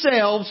own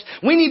selves.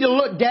 We need to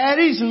look,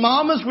 daddies and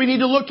mamas, we need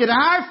to look at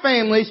our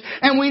families,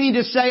 and we need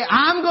to say,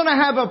 I'm going to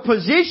have a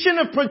position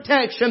of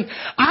protection.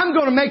 I'm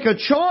going to make a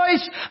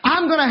choice.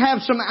 I'm going to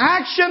have some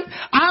action.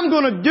 I'm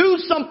going to do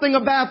something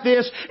about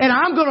this, and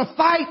I'm going to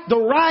fight the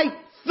right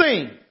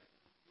thing.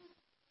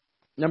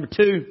 Number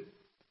 2,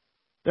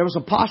 there was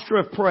a posture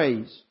of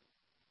praise.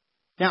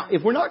 Now,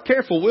 if we're not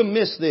careful, we'll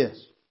miss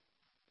this.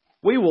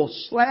 We will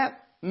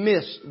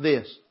miss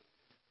this.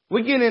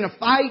 We get in a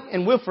fight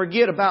and we'll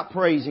forget about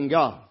praising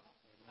God.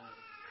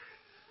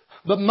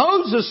 But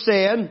Moses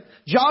said,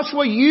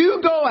 Joshua, you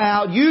go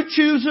out, you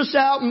choose us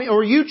out,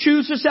 or you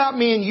choose us out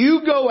men,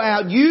 you go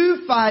out,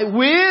 you fight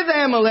with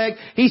Amalek.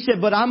 He said,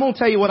 but I'm going to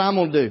tell you what I'm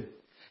going to do.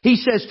 He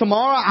says,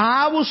 tomorrow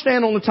I will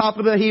stand on the top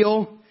of the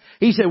hill.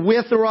 He said,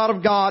 with the rod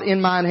of God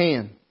in mine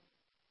hand.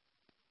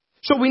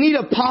 So we need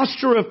a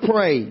posture of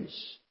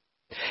praise.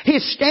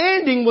 His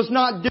standing was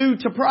not due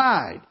to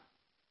pride.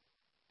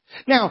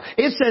 Now,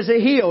 it says a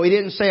hill. He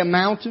didn't say a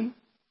mountain.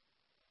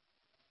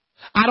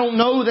 I don't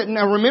know that.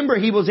 Now remember,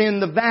 he was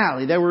in the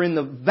valley. They were in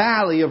the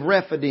valley of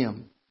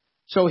Rephidim.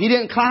 So he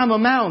didn't climb a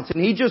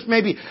mountain. He just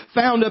maybe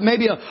found a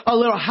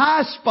little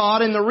high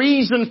spot. And the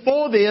reason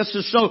for this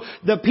is so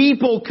the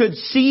people could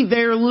see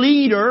their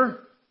leader.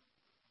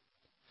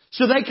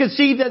 So they could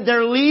see that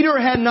their leader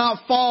had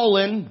not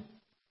fallen.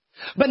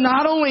 But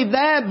not only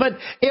that, but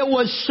it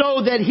was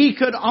so that he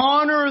could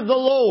honor the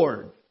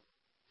Lord.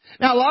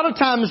 Now, a lot of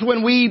times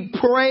when we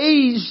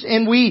praise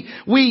and we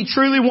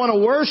truly want to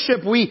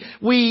worship,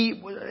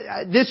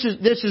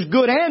 this is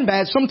good and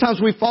bad.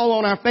 Sometimes we fall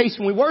on our face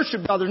and we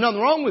worship God. There's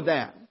nothing wrong with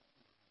that.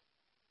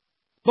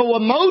 But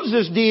what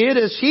Moses did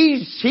is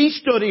he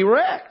stood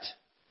erect.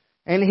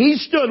 And he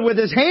stood with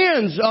his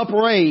hands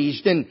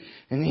upraised. And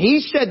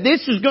he said,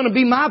 this is going to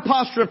be my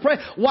posture of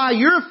prayer. While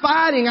you're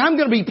fighting, I'm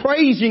going to be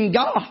praising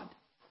God.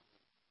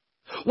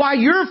 While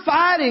you're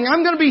fighting,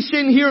 I'm going to be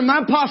sitting here in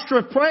my posture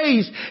of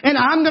praise, and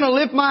I'm going to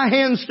lift my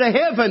hands to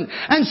heaven,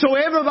 and so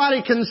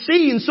everybody can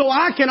see, and so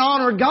I can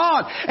honor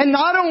God. And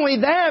not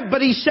only that,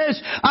 but he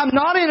says, I'm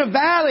not in a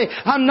valley,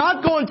 I'm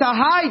not going to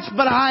heights,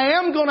 but I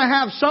am going to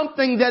have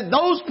something that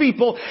those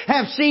people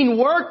have seen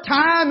work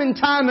time and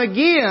time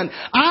again.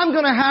 I'm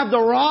going to have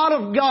the rod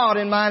of God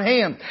in my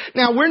hand.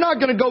 Now, we're not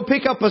going to go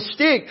pick up a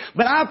stick,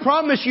 but I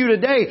promise you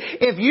today,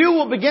 if you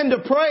will begin to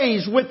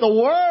praise with the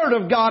Word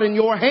of God in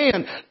your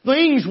hand,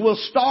 things will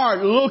start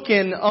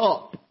looking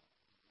up.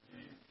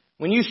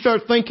 When you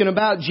start thinking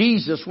about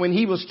Jesus, when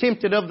He was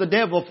tempted of the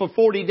devil for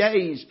 40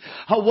 days,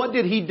 what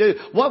did He do?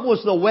 What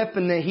was the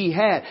weapon that He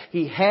had?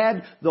 He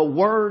had the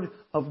Word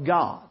of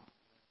God.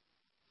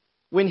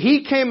 When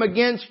He came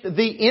against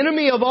the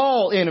enemy of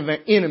all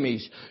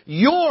enemies,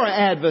 your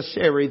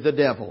adversary, the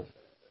devil,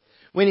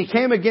 when He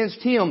came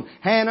against him,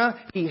 Hannah,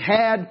 He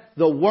had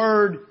the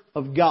Word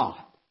of God.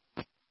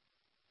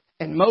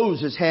 And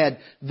Moses had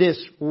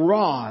this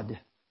rod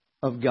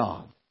of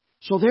God.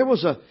 So there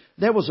was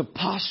a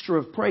posture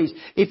of praise.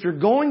 If you're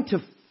going to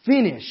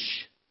finish,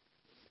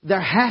 there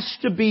has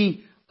to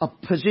be a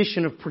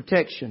position of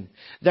protection.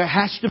 There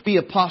has to be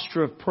a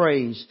posture of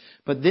praise.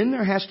 But then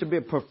there has to be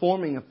a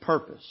performing of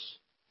purpose.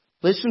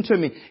 Listen to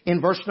me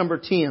in verse number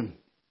 10.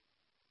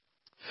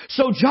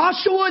 So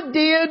Joshua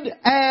did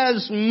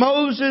as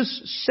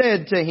Moses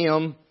said to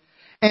him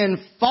and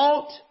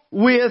fought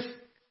with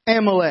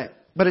Amalek.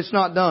 But it's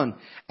not done.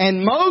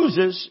 And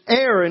Moses,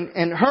 Aaron,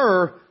 and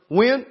Hur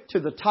went to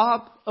the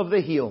top of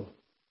the hill.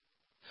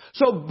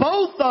 So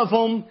both of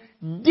them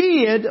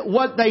did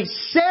what they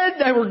said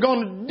they were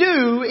going to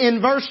do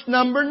in verse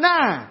number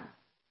 9.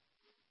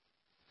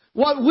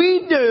 What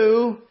we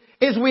do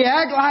is we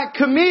act like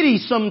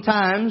committees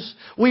sometimes.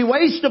 We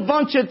waste a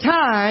bunch of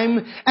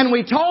time and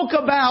we talk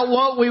about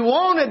what we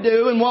want to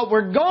do and what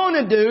we're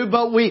going to do,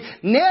 but we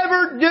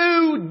never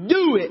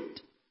do it.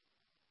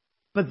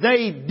 But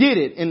they did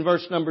it in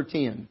verse number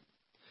 10.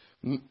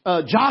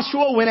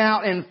 Joshua went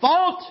out and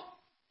fought.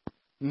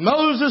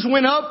 Moses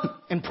went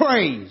up and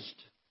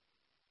praised.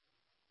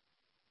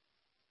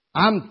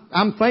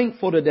 I'm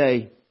thankful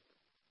today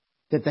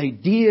that they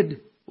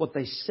did what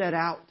they set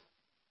out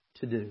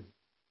to do.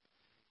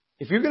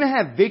 If you're going to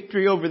have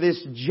victory over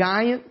this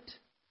giant,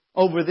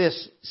 over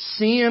this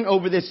sin,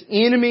 over this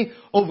enemy,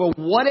 over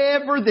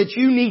whatever that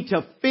you need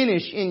to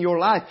finish in your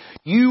life,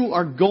 you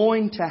are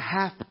going to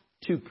have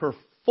to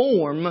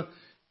perform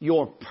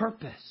your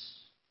purpose.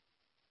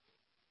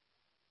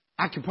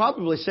 I could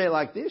probably say it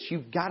like this: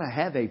 you've got to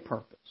have a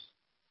purpose.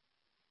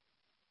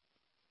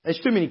 There's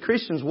too many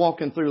Christians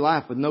walking through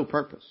life with no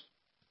purpose.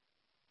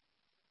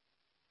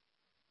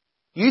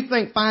 You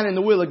think finding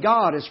the will of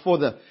God is for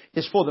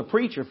the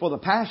preacher, for the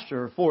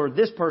pastor, for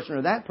this person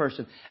or that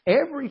person.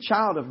 Every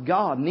child of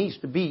God needs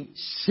to be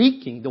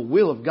seeking the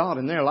will of God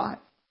in their life.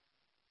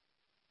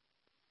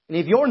 And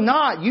if you're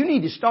not, you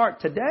need to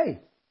start today.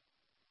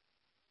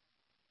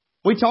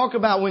 We talk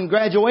about when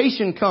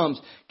graduation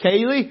comes.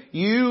 Kaylee,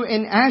 you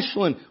and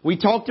Ashlyn, we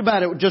talked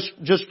about it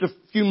just a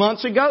few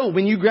months ago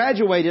when you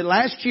graduated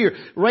last year.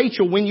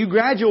 Rachel, when you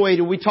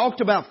graduated, we talked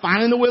about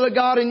finding the will of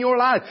God in your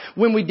life.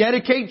 When we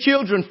dedicate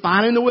children,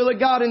 finding the will of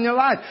God in your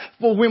life.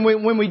 For when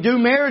we do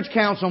marriage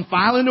counseling,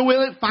 finding the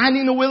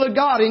will of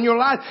God in your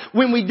life.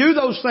 When we do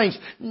those things,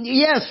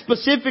 yes,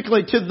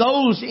 specifically to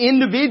those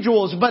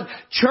individuals, but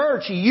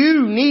church,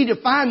 you need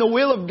to find the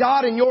will of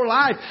God in your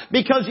life,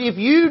 because if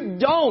you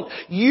don't,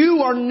 you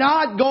are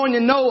not going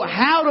to know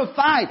how to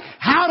fight,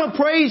 how to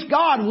praise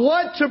God,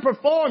 what to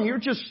perform. You're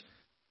just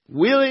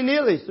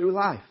willy-nilly through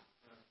life.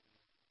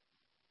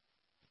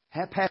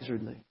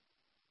 Haphazardly.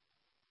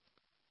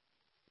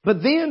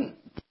 But then,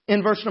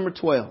 in verse number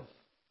 12,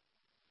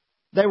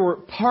 they were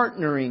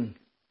partnering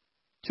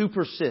to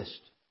persist.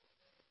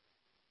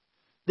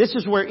 This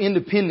is where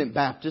independent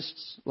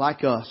Baptists,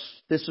 like us,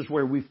 this is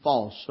where we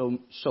fall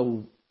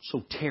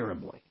so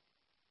terribly.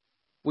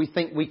 We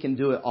think we can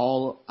do it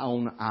all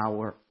on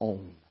our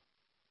own.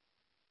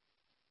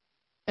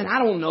 And I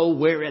don't know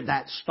where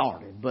that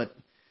started, but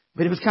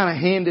it was kind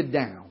of handed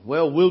down.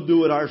 Well, we'll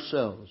do it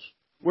ourselves.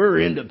 We're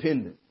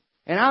independent.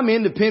 And I'm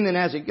independent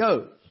as it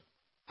goes.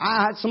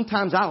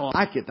 Sometimes I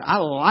like it. I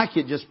like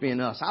it just being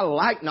us. I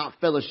like not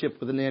fellowship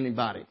with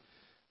anybody.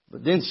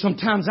 But then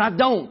sometimes I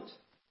don't.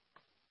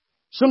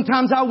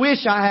 Sometimes I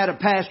wish I had a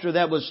pastor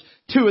that was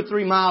 2 or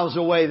 3 miles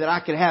away that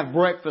I could have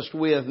breakfast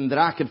with and that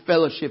I could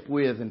fellowship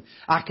with and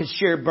I could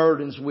share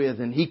burdens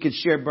with and he could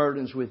share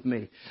burdens with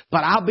me. But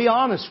I'll be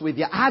honest with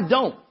you, I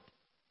don't.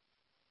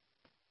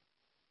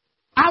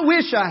 I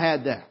wish I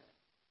had that.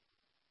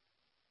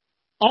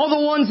 All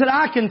the ones that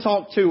I can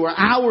talk to are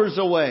hours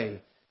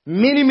away,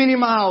 many, many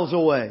miles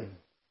away.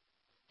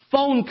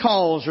 Phone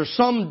calls or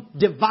some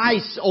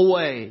device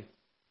away.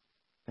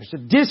 There's a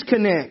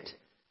disconnect.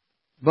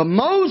 But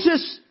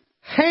Moses'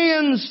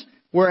 hands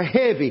were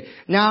heavy.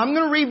 Now I'm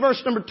going to read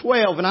verse number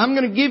 12 and I'm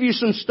going to give you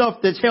some stuff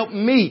that's helped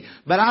me.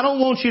 But I don't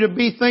want you to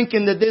be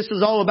thinking that this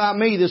is all about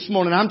me this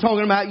morning. I'm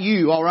talking about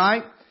you,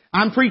 alright?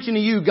 I'm preaching to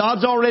you.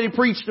 God's already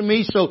preached to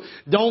me, so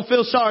don't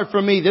feel sorry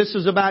for me. This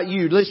is about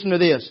you. Listen to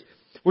this.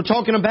 We're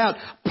talking about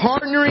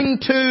partnering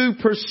to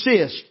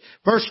persist.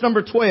 Verse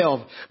number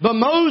 12. But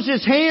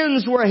Moses'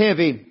 hands were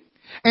heavy.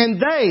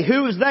 And they,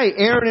 who was they?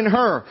 Aaron and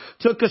Hur,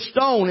 took a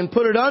stone and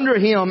put it under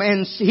him,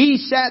 and he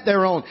sat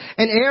thereon.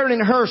 And Aaron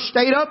and Hur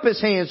stayed up his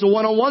hands, the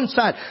one on one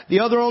side, the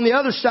other on the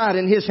other side,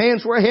 and his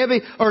hands were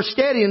heavy or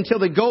steady until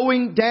the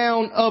going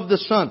down of the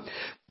sun.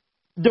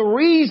 The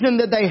reason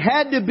that they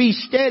had to be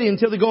steady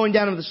until the going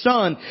down of the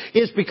sun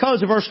is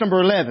because of verse number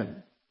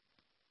 11.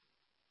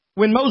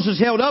 When Moses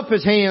held up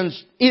his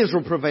hands,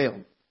 Israel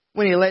prevailed.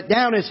 When he let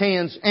down his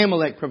hands,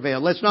 Amalek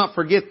prevailed. Let's not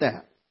forget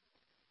that.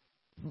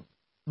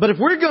 But if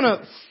we're going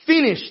to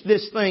finish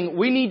this thing,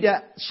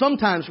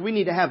 sometimes we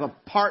need to have a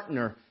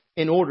partner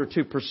in order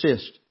to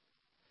persist.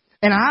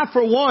 And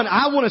for one,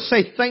 I want to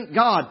say thank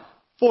God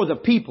for the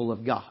people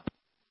of God.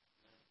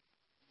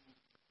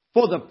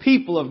 For the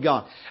people of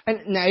God.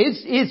 And now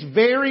it's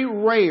very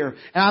rare.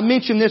 And I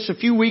mentioned this a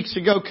few weeks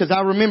ago because I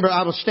remember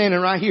I was standing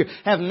right here.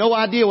 I have no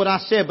idea what I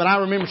said, but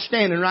I remember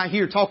standing right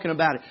here talking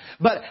about it.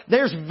 But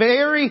there's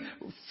very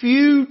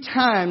few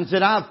times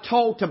that I've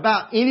talked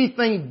about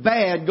anything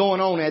bad going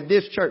on at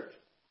this church.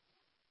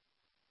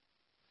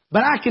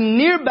 But I can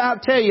near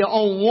about tell you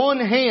on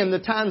one hand the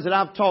times that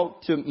I've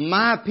talked to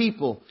my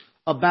people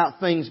about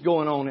things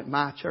going on at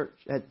my church,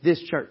 at this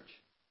church.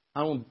 I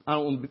don't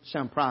want to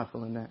sound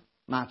prideful in that.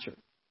 My church.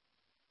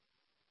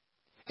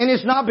 And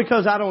it's not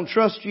because I don't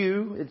trust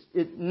you.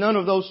 It's none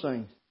of those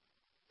things.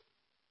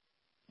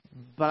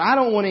 But I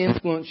don't want to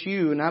influence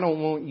you, and I don't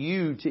want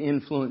you to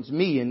influence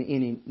me in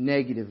any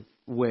negative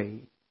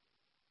way.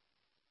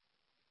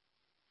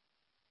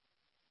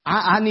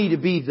 I need to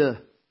be the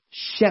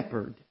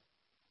shepherd.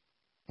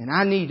 And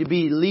I need to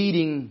be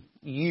leading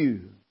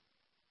you.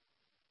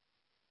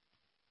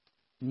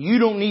 You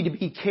don't need to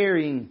be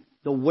carrying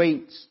the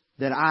weights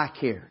that I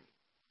carry.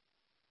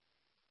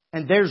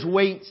 And there's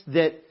weights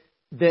that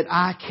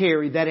I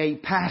carry, that a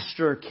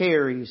pastor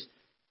carries,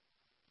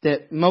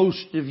 that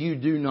most of you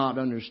do not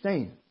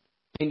understand.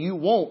 And you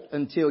won't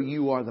until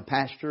you are the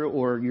pastor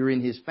or you're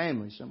in his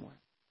family somewhere.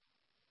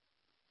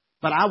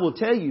 But I will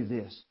tell you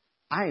this.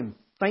 I am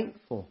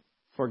thankful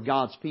for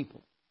God's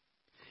people.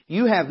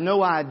 You have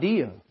no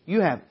idea.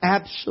 You have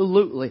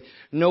absolutely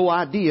no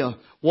idea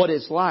what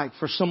it's like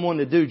for someone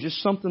to do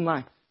just something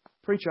like,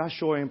 "Preacher, I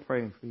sure am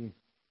praying for you."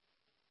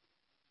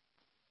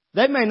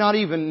 They may not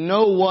even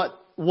know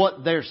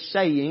what they're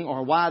saying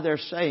or why they're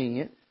saying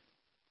it,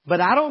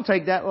 but I don't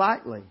take that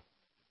lightly.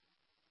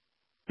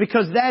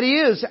 Because that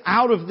is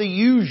out of the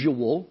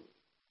usual.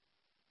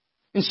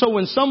 And so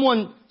when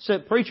someone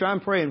said, "Preacher, I'm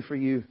praying for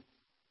you,"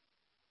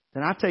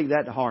 then I take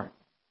that to heart.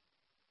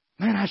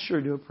 Man, I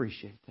sure do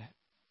appreciate that.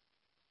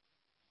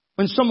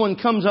 When someone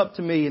comes up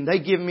to me and they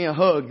give me a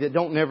hug that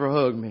don't never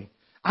hug me,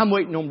 I'm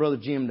waiting on Brother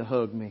Jim to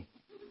hug me.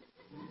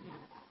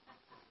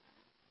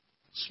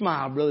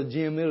 Smile, Brother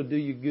Jim, it'll do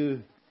you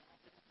good.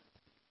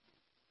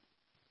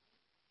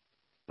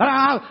 But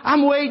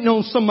I'm waiting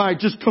on somebody,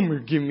 "Just come here,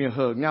 give me a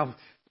hug." Now,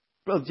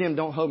 Brother Jim,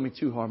 don't hug me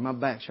too hard. My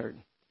back's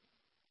hurting.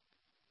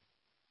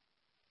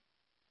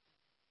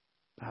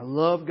 I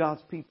love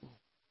God's people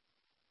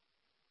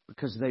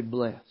because they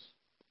bless.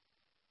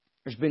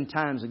 There's been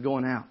times of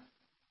going out,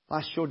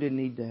 "I sure did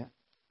need that.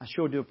 I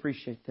sure do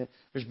appreciate that."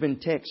 There's been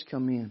texts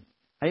come in.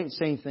 I didn't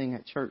say anything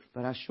at church,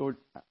 but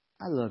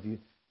I love you.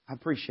 I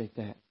appreciate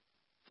that.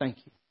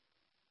 Thank you.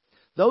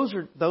 Those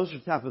are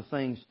the type of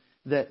things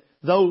that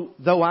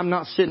though I'm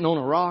not sitting on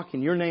a rock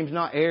and your name's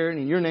not Aaron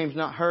and your name's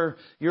not her,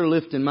 you're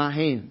lifting my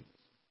hand.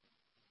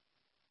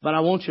 But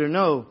I want you to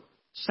know,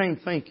 same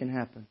thing can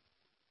happen.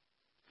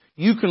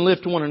 You can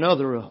lift one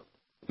another up.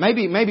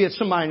 Maybe it's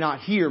somebody not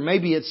here.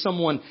 Maybe it's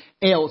someone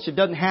else. It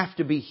doesn't have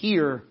to be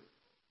here.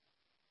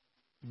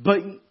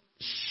 But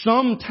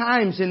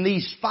sometimes in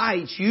these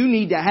fights, you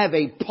need to have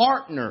a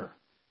partner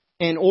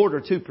in order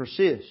to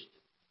persist.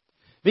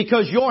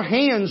 Because your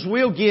hands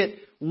will get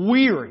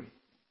weary.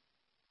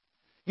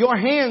 Your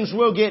hands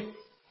will get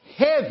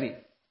heavy.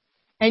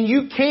 And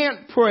you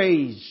can't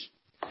praise.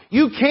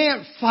 You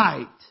can't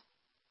fight.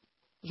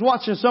 I was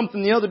watching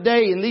something the other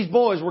day and these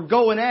boys were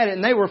going at it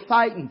and they were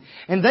fighting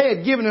and they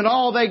had given it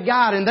all they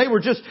got and they were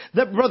just,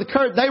 Brother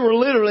Kurt, they were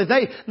literally,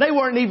 they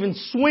weren't even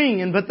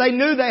swinging, but they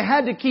knew they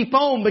had to keep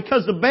on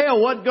because the bell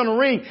wasn't going to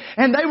ring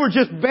and they were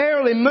just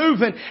barely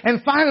moving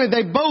and finally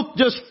they both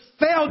just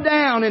fell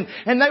down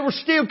and they were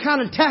still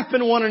kind of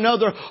tapping one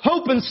another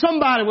hoping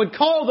somebody would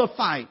call the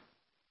fight.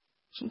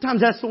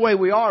 Sometimes that's the way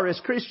we are as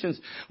Christians.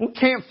 We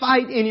can't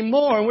fight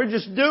anymore and we're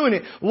just doing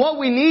it. What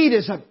we need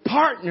is a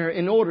partner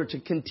in order to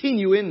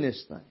continue in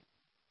this thing.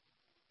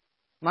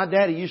 My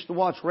daddy used to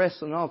watch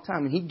wrestling all the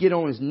time and he'd get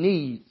on his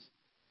knees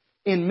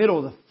in the middle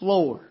of the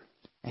floor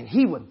and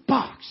he would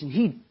box and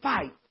he'd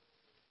fight.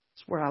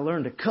 That's where I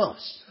learned to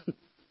cuss.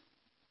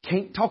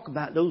 Can't talk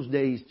about those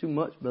days too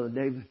much, Brother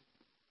David.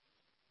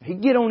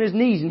 He'd get on his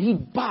knees and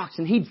he'd box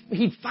and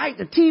he'd fight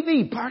the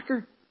TV,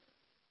 Parker.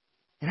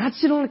 And I'd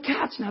sit on the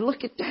couch and I'd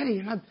look at Daddy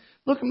and I'd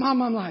look at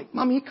Mom. I'm like,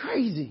 "Mom, you're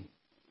crazy."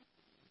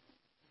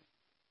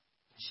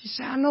 She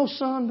said, "I know,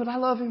 son, but I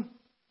love him."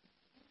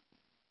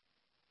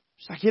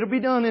 She's like, "It'll be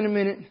done in a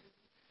minute."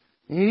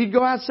 And he'd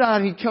go outside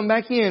and he'd come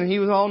back in and he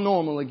was all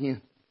normal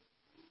again.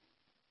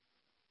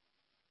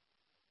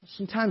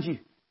 Sometimes you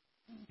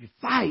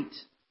fight.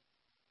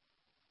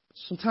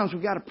 Sometimes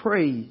we've got to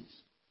praise.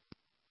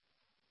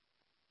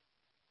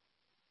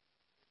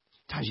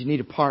 Sometimes you need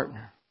a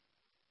partner.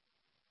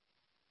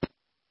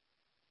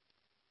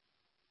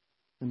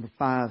 Number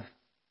 5. If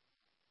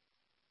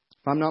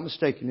I'm not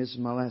mistaken, this is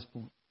my last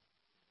point.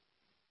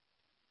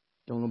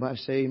 Don't nobody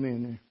say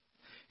amen there.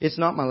 It's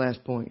not my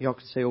last point. Y'all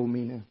can say, "Oh,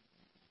 me now."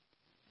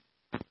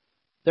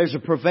 There's a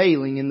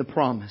prevailing in the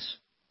promise.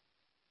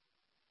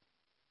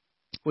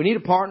 We need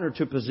a partner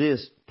to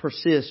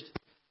persist,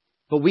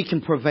 but we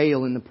can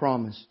prevail in the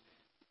promise.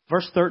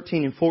 Verse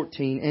 13 and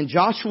 14. And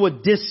Joshua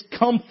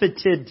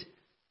discomfited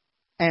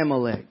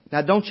Amalek.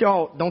 Now don't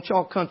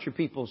y'all country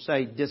people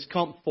say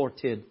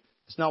discomforted.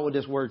 It's not what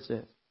this word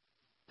says.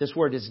 This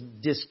word is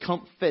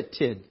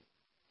discomfited.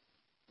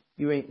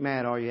 You ain't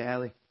mad, are you,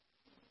 Allie?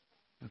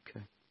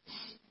 Okay.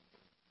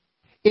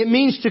 It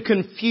means to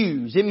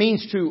confuse. It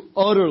means to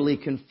utterly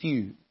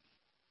confuse.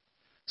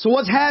 So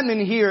what's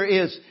happening here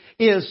is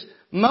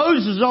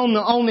Moses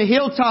on the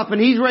hilltop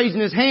and he's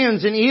raising his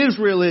hands and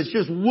Israel is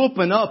just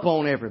whooping up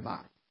on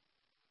everybody.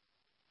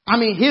 I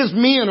mean, his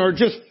men are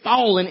just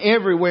falling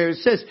everywhere. It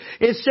says,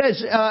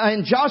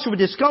 and Joshua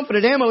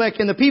discomfited Amalek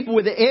and the people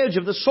with the edge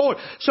of the sword.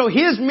 So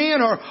his men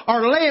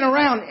are laying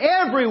around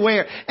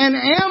everywhere. And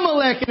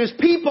Amalek and his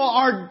people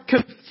are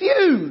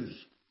confused.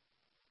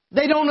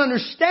 They don't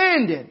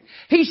understand it.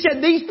 He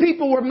said these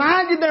people were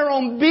minding their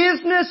own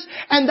business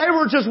and they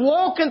were just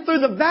walking through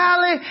the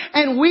valley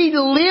and we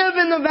live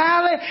in the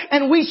valley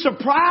and we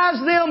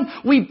surprised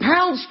them. We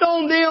pounced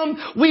on them.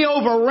 We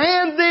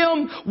overran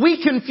them.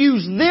 We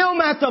confused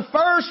them at the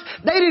first.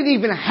 They didn't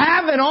even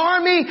have an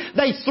army.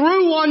 They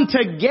threw one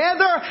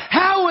together.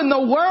 How in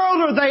the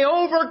world are they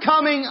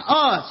overcoming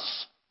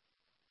us?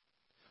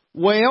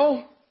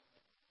 Well,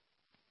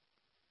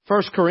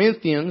 1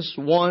 Corinthians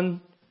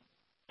 1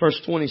 Verse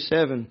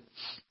 27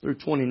 through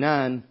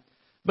 29.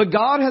 But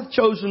God hath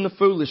chosen the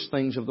foolish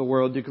things of the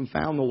world to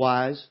confound the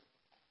wise.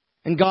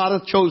 And God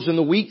hath chosen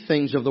the weak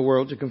things of the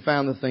world to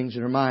confound the things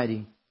that are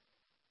mighty.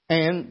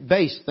 And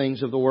base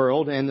things of the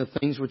world and the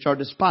things which are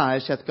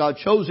despised hath God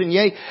chosen,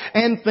 yea,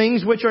 and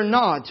things which are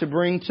not, to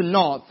bring to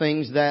naught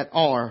things that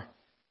are,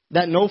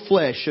 that no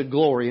flesh should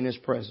glory in His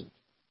presence.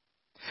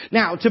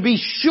 Now, to be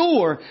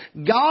sure,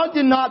 God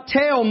did not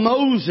tell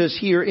Moses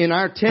here in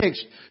our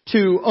text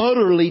to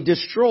utterly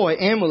destroy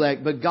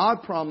Amalek, but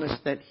God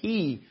promised that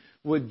He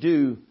would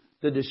do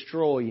the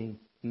destroying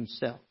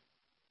Himself.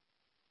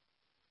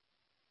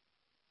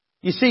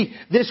 You see,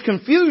 this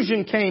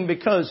confusion came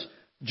because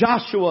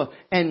Joshua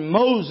and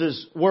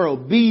Moses were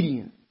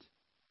obedient.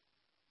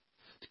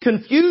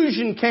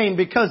 Confusion came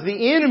because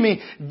the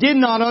enemy did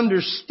not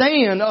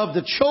understand of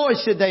the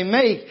choice that they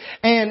make,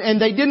 and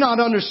they did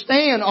not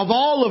understand of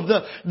all of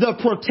the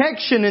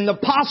protection and the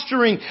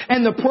posturing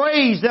and the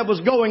praise that was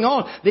going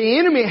on. The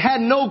enemy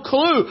had no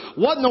clue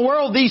what in the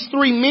world these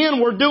three men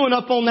were doing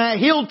up on that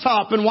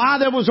hilltop and why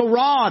there was a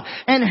rod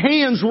and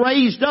hands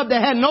raised up. They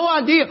had no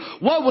idea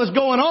what was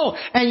going on.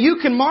 And you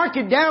can mark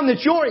it down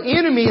that your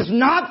enemy is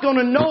not going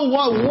to know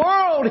what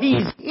world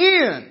he's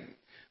in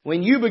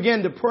when you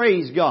begin to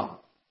praise God.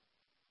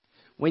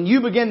 When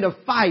you begin to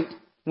fight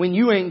when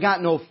you ain't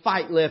got no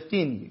fight left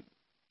in you.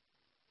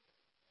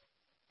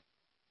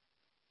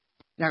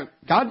 Now,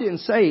 God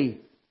didn't say,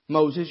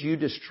 Moses, you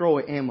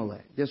destroy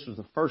Amalek. This was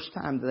the first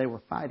time that they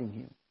were fighting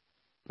him.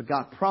 But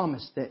God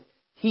promised that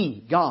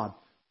He, God,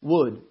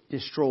 would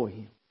destroy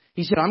him.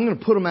 He said, I'm going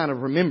to put them out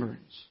of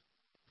remembrance.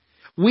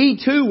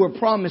 We too were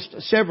promised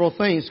several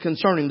things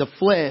concerning the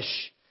flesh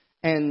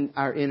and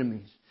our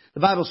enemies. The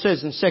Bible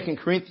says in 2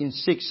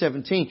 Corinthians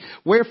 6:17,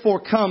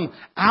 wherefore come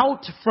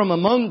out from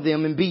among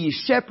them and be ye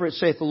separate,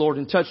 saith the Lord,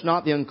 and touch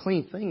not the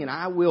unclean thing, and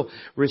I will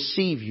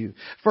receive you.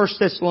 1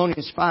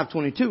 Thessalonians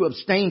 5:22,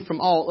 abstain from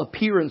all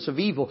appearance of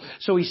evil.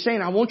 So He's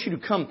saying, I want you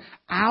to come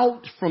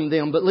out from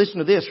them. But listen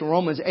to this from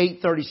Romans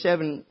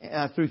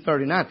 8:37 through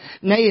 39.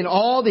 Nay, in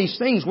all these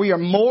things we are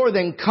more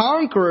than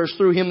conquerors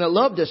through Him that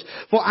loved us.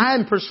 For I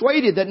am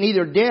persuaded that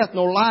neither death,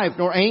 nor life,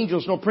 nor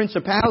angels, nor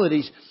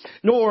principalities,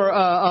 nor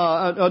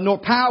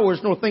powers,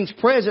 nor things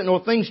present,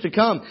 nor things to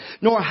come,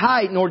 nor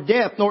height, nor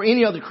depth, nor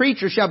any other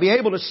creature shall be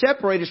able to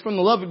separate us from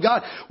the love of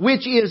God,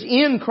 which is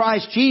in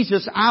Christ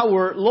Jesus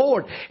our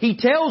Lord. He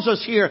tells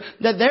us here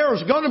that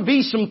there's going to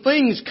be some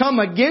things come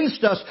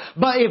against us,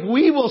 but if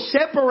we will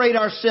separate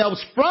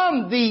ourselves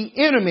from the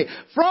enemy,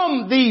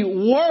 from the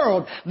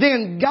world,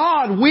 then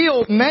God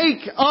will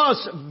make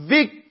us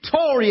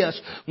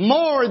victorious,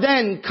 more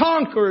than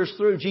conquerors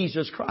through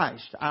Jesus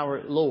Christ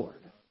our Lord.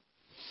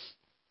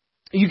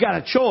 You got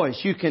a choice.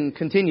 You can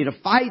continue to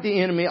fight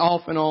the enemy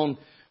off and on,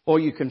 or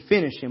you can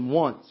finish him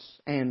once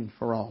and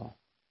for all.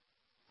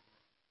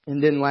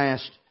 And then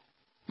last,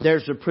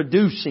 there's a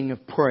producing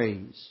of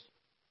praise.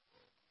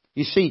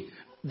 You see,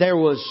 there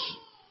was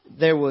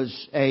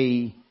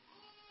a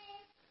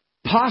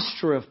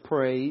posture of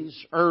praise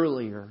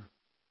earlier.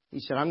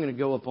 He said, I'm going to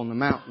go up on the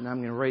mountain. I'm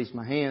going to raise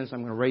my hands. I'm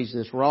going to raise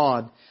this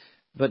rod.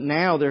 But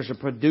now there's a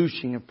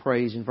producing of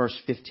praise in verse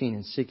 15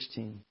 and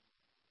 16.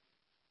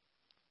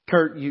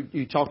 Kurt,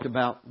 you talked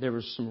about there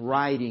was some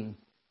writing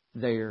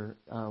there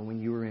when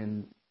you were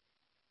in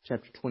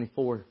chapter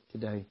 24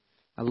 today.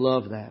 I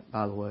love that,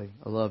 by the way.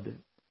 I loved it.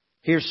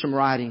 Here's some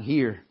writing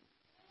here.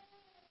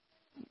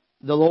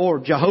 The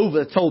Lord,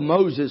 Jehovah, told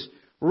Moses,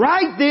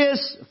 write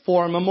this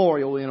for a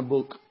memorial in a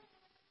book.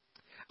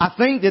 I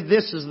think that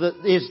this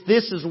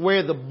is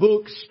where the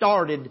book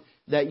started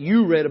that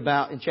you read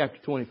about in chapter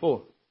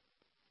 24.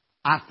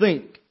 I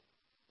think.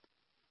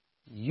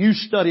 You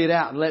study it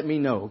out and let me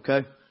know,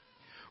 okay?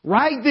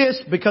 Write this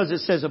because it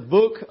says a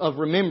book of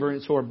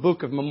remembrance or a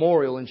book of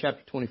memorial in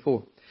chapter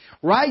 24.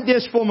 Write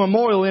this for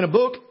memorial in a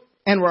book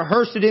and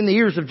rehearse it in the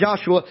ears of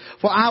Joshua,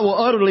 for I will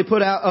utterly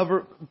put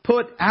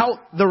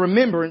out the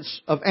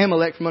remembrance of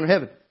Amalek from under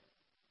heaven.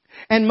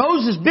 And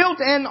Moses built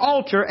an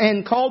altar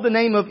and called the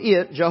name of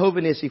it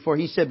Jehovah Nissi, for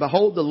he said,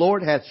 behold, the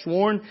Lord hath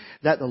sworn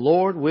that the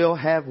Lord will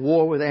have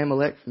war with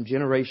Amalek from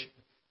generation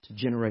to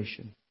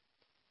generation.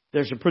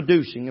 There's a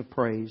producing of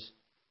praise.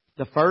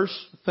 The first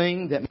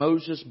thing that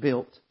Moses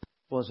built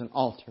was an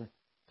altar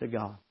to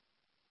God.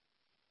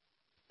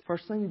 The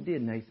first thing he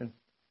did, Nathan,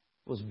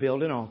 was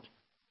build an altar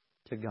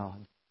to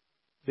God.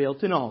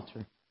 Built an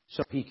altar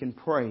so he can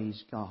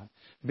praise God.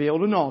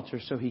 Build an altar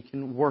so he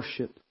can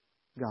worship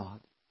God.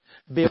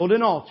 Build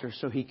an altar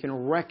so he can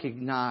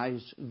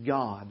recognize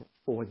God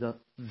for the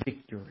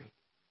victory.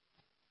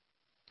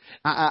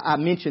 I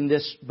mentioned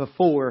this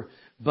before,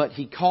 but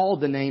he called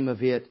the name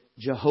of it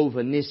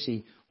Jehovah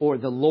Nissi, or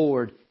the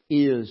Lord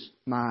is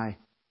my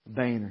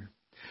banner.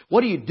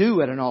 What do you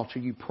do at an altar?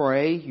 You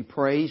pray, you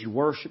praise, you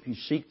worship, you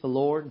seek the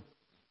Lord.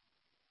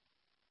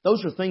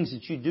 Those are things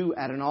that you do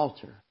at an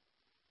altar.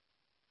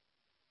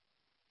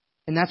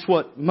 And that's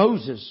what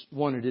Moses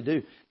wanted to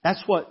do.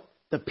 That's what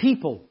the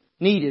people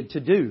needed to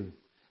do.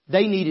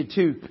 They needed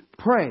to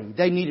pray.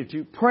 They needed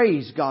to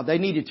praise God. They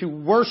needed to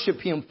worship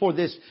Him for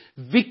this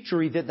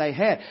victory that they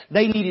had.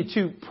 They needed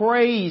to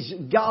praise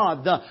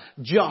God, the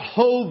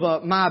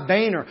Jehovah, my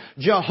banner.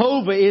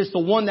 Jehovah is the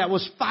one that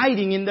was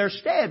fighting in their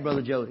stead,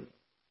 Brother Jody.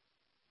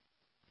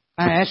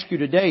 I ask you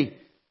today,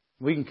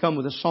 we can come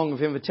with a song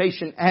of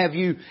invitation. Have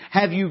you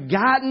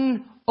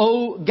gotten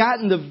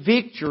the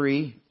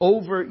victory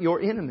over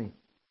your enemy?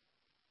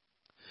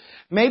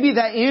 Maybe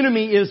that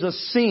enemy is a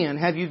sin.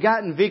 Have you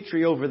gotten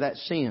victory over that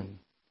sin?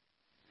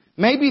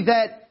 Maybe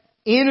that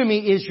enemy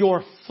is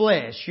your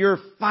flesh. You're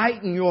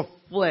fighting your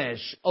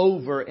flesh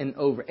over and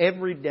over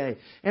every day.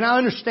 And I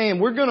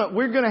understand we're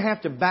gonna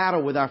have to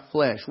battle with our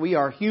flesh. We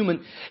are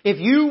human. If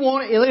you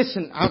want,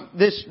 listen,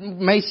 this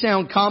may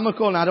sound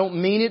comical and I don't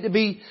mean it to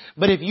be,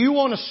 but if you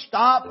want to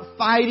stop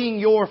fighting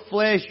your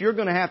flesh, you're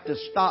gonna have to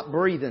stop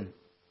breathing.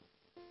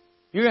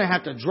 You're gonna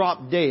have to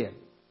drop dead.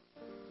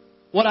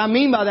 What I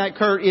mean by that,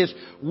 Kurt, is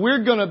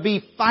we're going to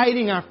be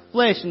fighting our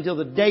flesh until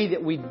the day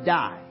that we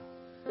die.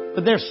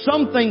 But there's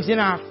some things in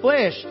our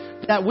flesh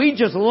that we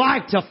just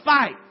like to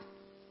fight.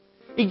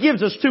 It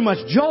gives us too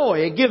much joy.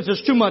 It gives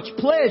us too much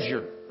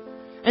pleasure.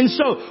 And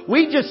so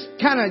we just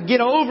kind of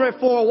get over it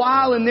for a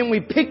while and then we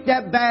pick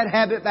that bad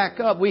habit back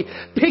up. We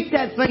pick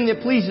that thing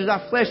that pleases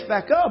our flesh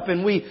back up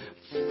and we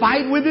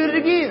fight with it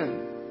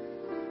again.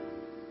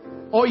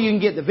 Or you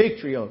can get the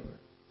victory over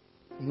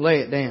it and lay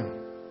it down.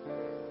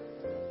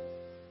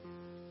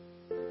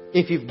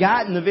 If you've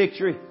gotten the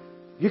victory,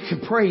 you can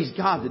praise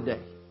God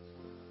today.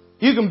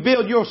 You can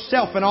build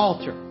yourself an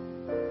altar.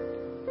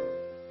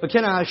 But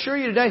can I assure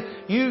you today,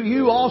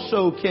 you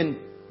also can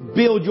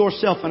build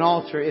yourself an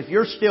altar. If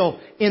you're still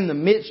in the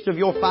midst of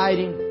your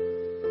fighting,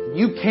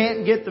 you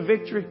can't get the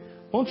victory,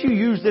 won't you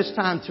use this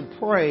time to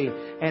pray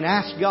and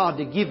ask God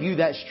to give you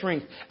that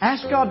strength?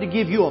 Ask God to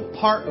give you a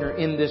partner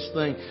in this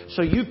thing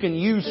so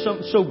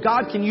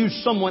God can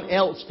use someone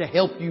else to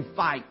help you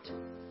fight.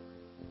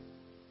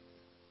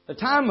 The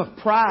time of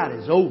pride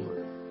is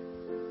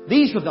over.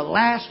 These were the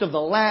last of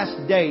the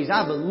last days.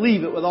 I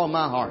believe it with all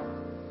my heart.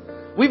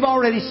 We've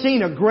already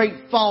seen a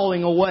great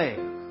falling away.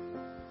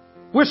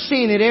 We're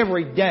seeing it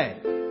every day.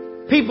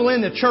 People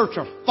in the church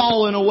are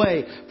falling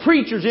away.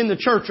 Preachers in the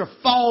church are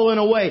falling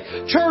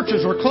away.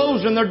 Churches are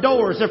closing their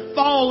doors. They're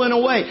falling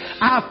away.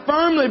 I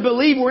firmly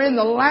believe we're in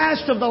the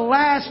last of the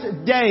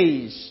last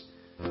days.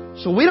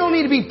 So we don't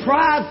need to be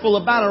prideful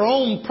about our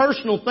own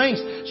personal things.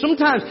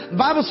 Sometimes the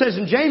Bible says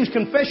in James,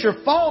 confess your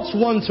faults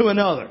one to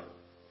another.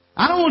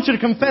 I don't want you to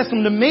confess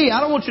them to me. I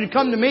don't want you to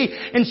come to me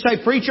and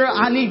say, preacher,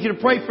 I need you to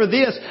pray for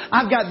this.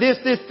 I've got this,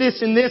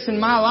 and this in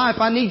my life.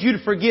 I need you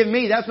to forgive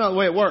me. That's not the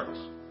way it works.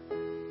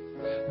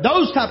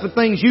 Those type of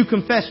things you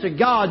confess to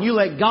God, you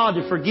let God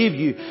to forgive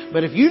you.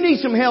 But if you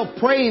need some help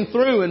praying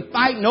through and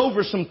fighting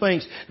over some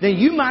things, then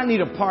you might need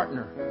a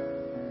partner.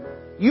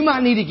 You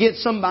might need to get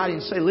somebody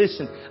and say,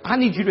 listen, I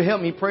need you to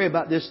help me pray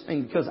about this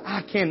thing because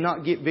I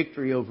cannot get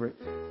victory over it.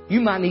 You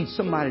might need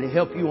somebody to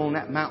help you on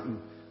that mountain.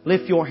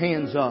 Lift your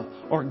hands up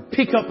or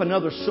pick up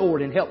another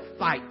sword and help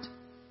fight.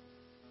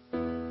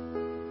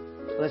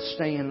 Let's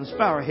stand. Let's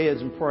bow our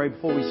heads and pray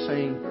before we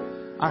sing.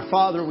 Our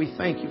Father, we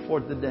thank you for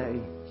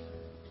today.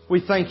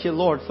 We thank you,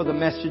 Lord, for the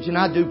message. And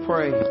I do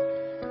pray,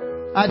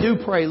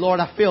 Lord,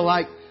 I feel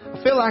like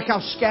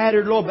I'm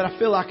scattered, Lord, but I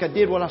feel like I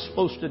did what I was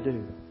supposed to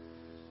do.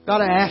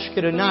 God, I ask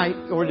you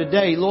tonight or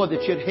today, Lord,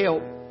 that you'd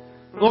help.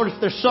 Lord, if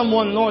there's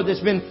someone, Lord,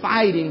 that's been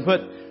fighting,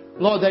 but,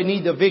 Lord, they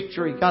need the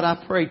victory. God,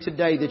 I pray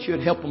today that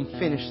you'd help them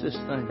finish this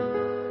thing.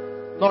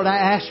 Lord, I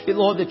ask you,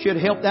 Lord, that you'd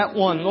help that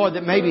one, Lord,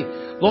 that maybe,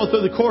 Lord,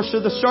 through the course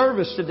of the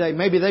service today,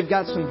 maybe they've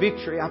got some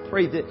victory. I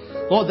pray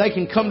that, Lord, they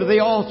can come to the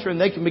altar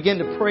and they can begin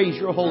to praise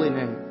your holy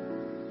name.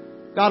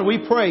 God, we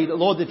pray,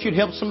 Lord, that you'd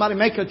help somebody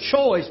make a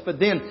choice, but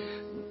then,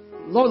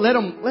 Lord, let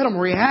them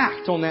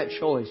react on that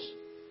choice.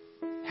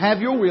 Have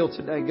your will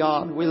today,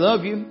 God. We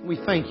love you. We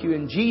thank you.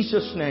 In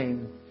Jesus'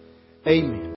 name, amen.